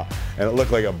saw, and it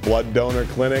looked like a blood donor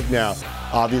clinic. Now,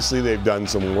 obviously they've done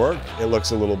some work. It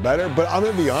looks a little better, but I'm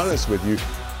going to be honest with you.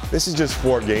 This is just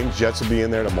 4 games. Jets will be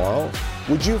in there tomorrow.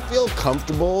 Would you feel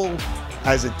comfortable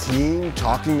as a team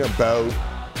talking about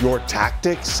your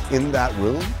tactics in that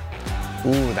room?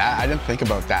 Ooh, I didn't think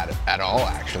about that at all,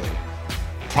 actually.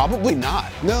 Probably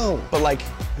not. No. But, like,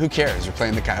 who cares? You're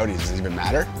playing the Coyotes. Does it even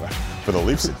matter? For the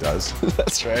Leafs, it does.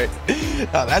 That's right.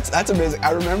 That's amazing.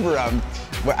 I remember,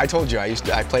 I told you, I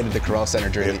played at the Corral Center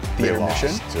during the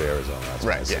intermission. Lost to Arizona. That's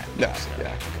right, yeah. No,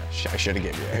 yeah. I should have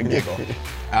given you a giggle.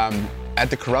 At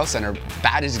the Corral Center,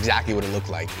 that is exactly what it looked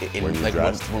like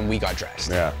when we got dressed.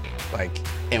 Yeah.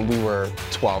 And we were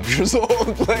 12 years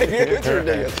old playing it. It's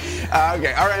ridiculous.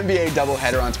 Okay, our NBA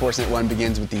doubleheader on Sportsnet 1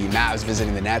 begins with the Mavs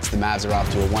visiting the Nets. The Mavs are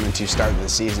off to a 1-2 start of the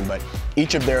season, but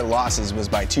each of their losses was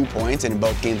by 2 points, and in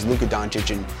both games, Luka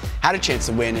Doncic had a chance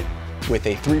to win with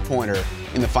a 3-pointer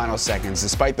in the final seconds.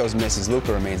 Despite those misses,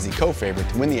 Luka remains the co-favorite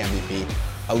to win the MVP,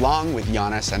 along with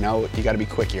Giannis. I know you got to be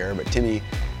quick here, but Timmy,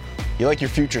 you like your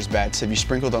futures bets. Have you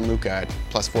sprinkled on Luka at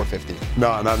plus 450?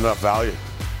 No, not enough value.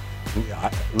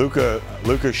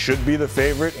 Luka should be the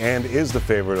favorite and is the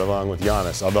favorite along with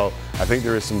Giannis. Although I think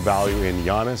there is some value in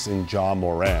Giannis and Ja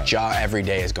Morant. Ja every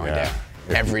day is going down.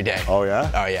 Every day. Oh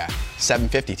yeah? Oh yeah.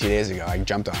 750 2 days ago. I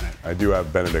jumped on it. I do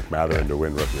have Benedict Mathurin to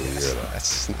win Rookie of the Year, though.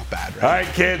 That's not bad, right? All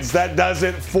right, kids, that does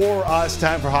it for us.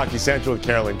 Time for Hockey Central with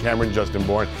Carolyn Cameron, Justin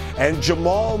Bourne, and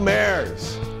Jamal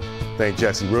Mayers. Thank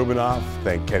Jesse Rubinoff.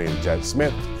 Thank Kenny and Jed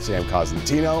Smith, Sam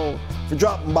Cosentino for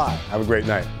dropping by. Have a great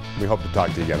night. We hope to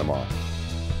talk to you again tomorrow.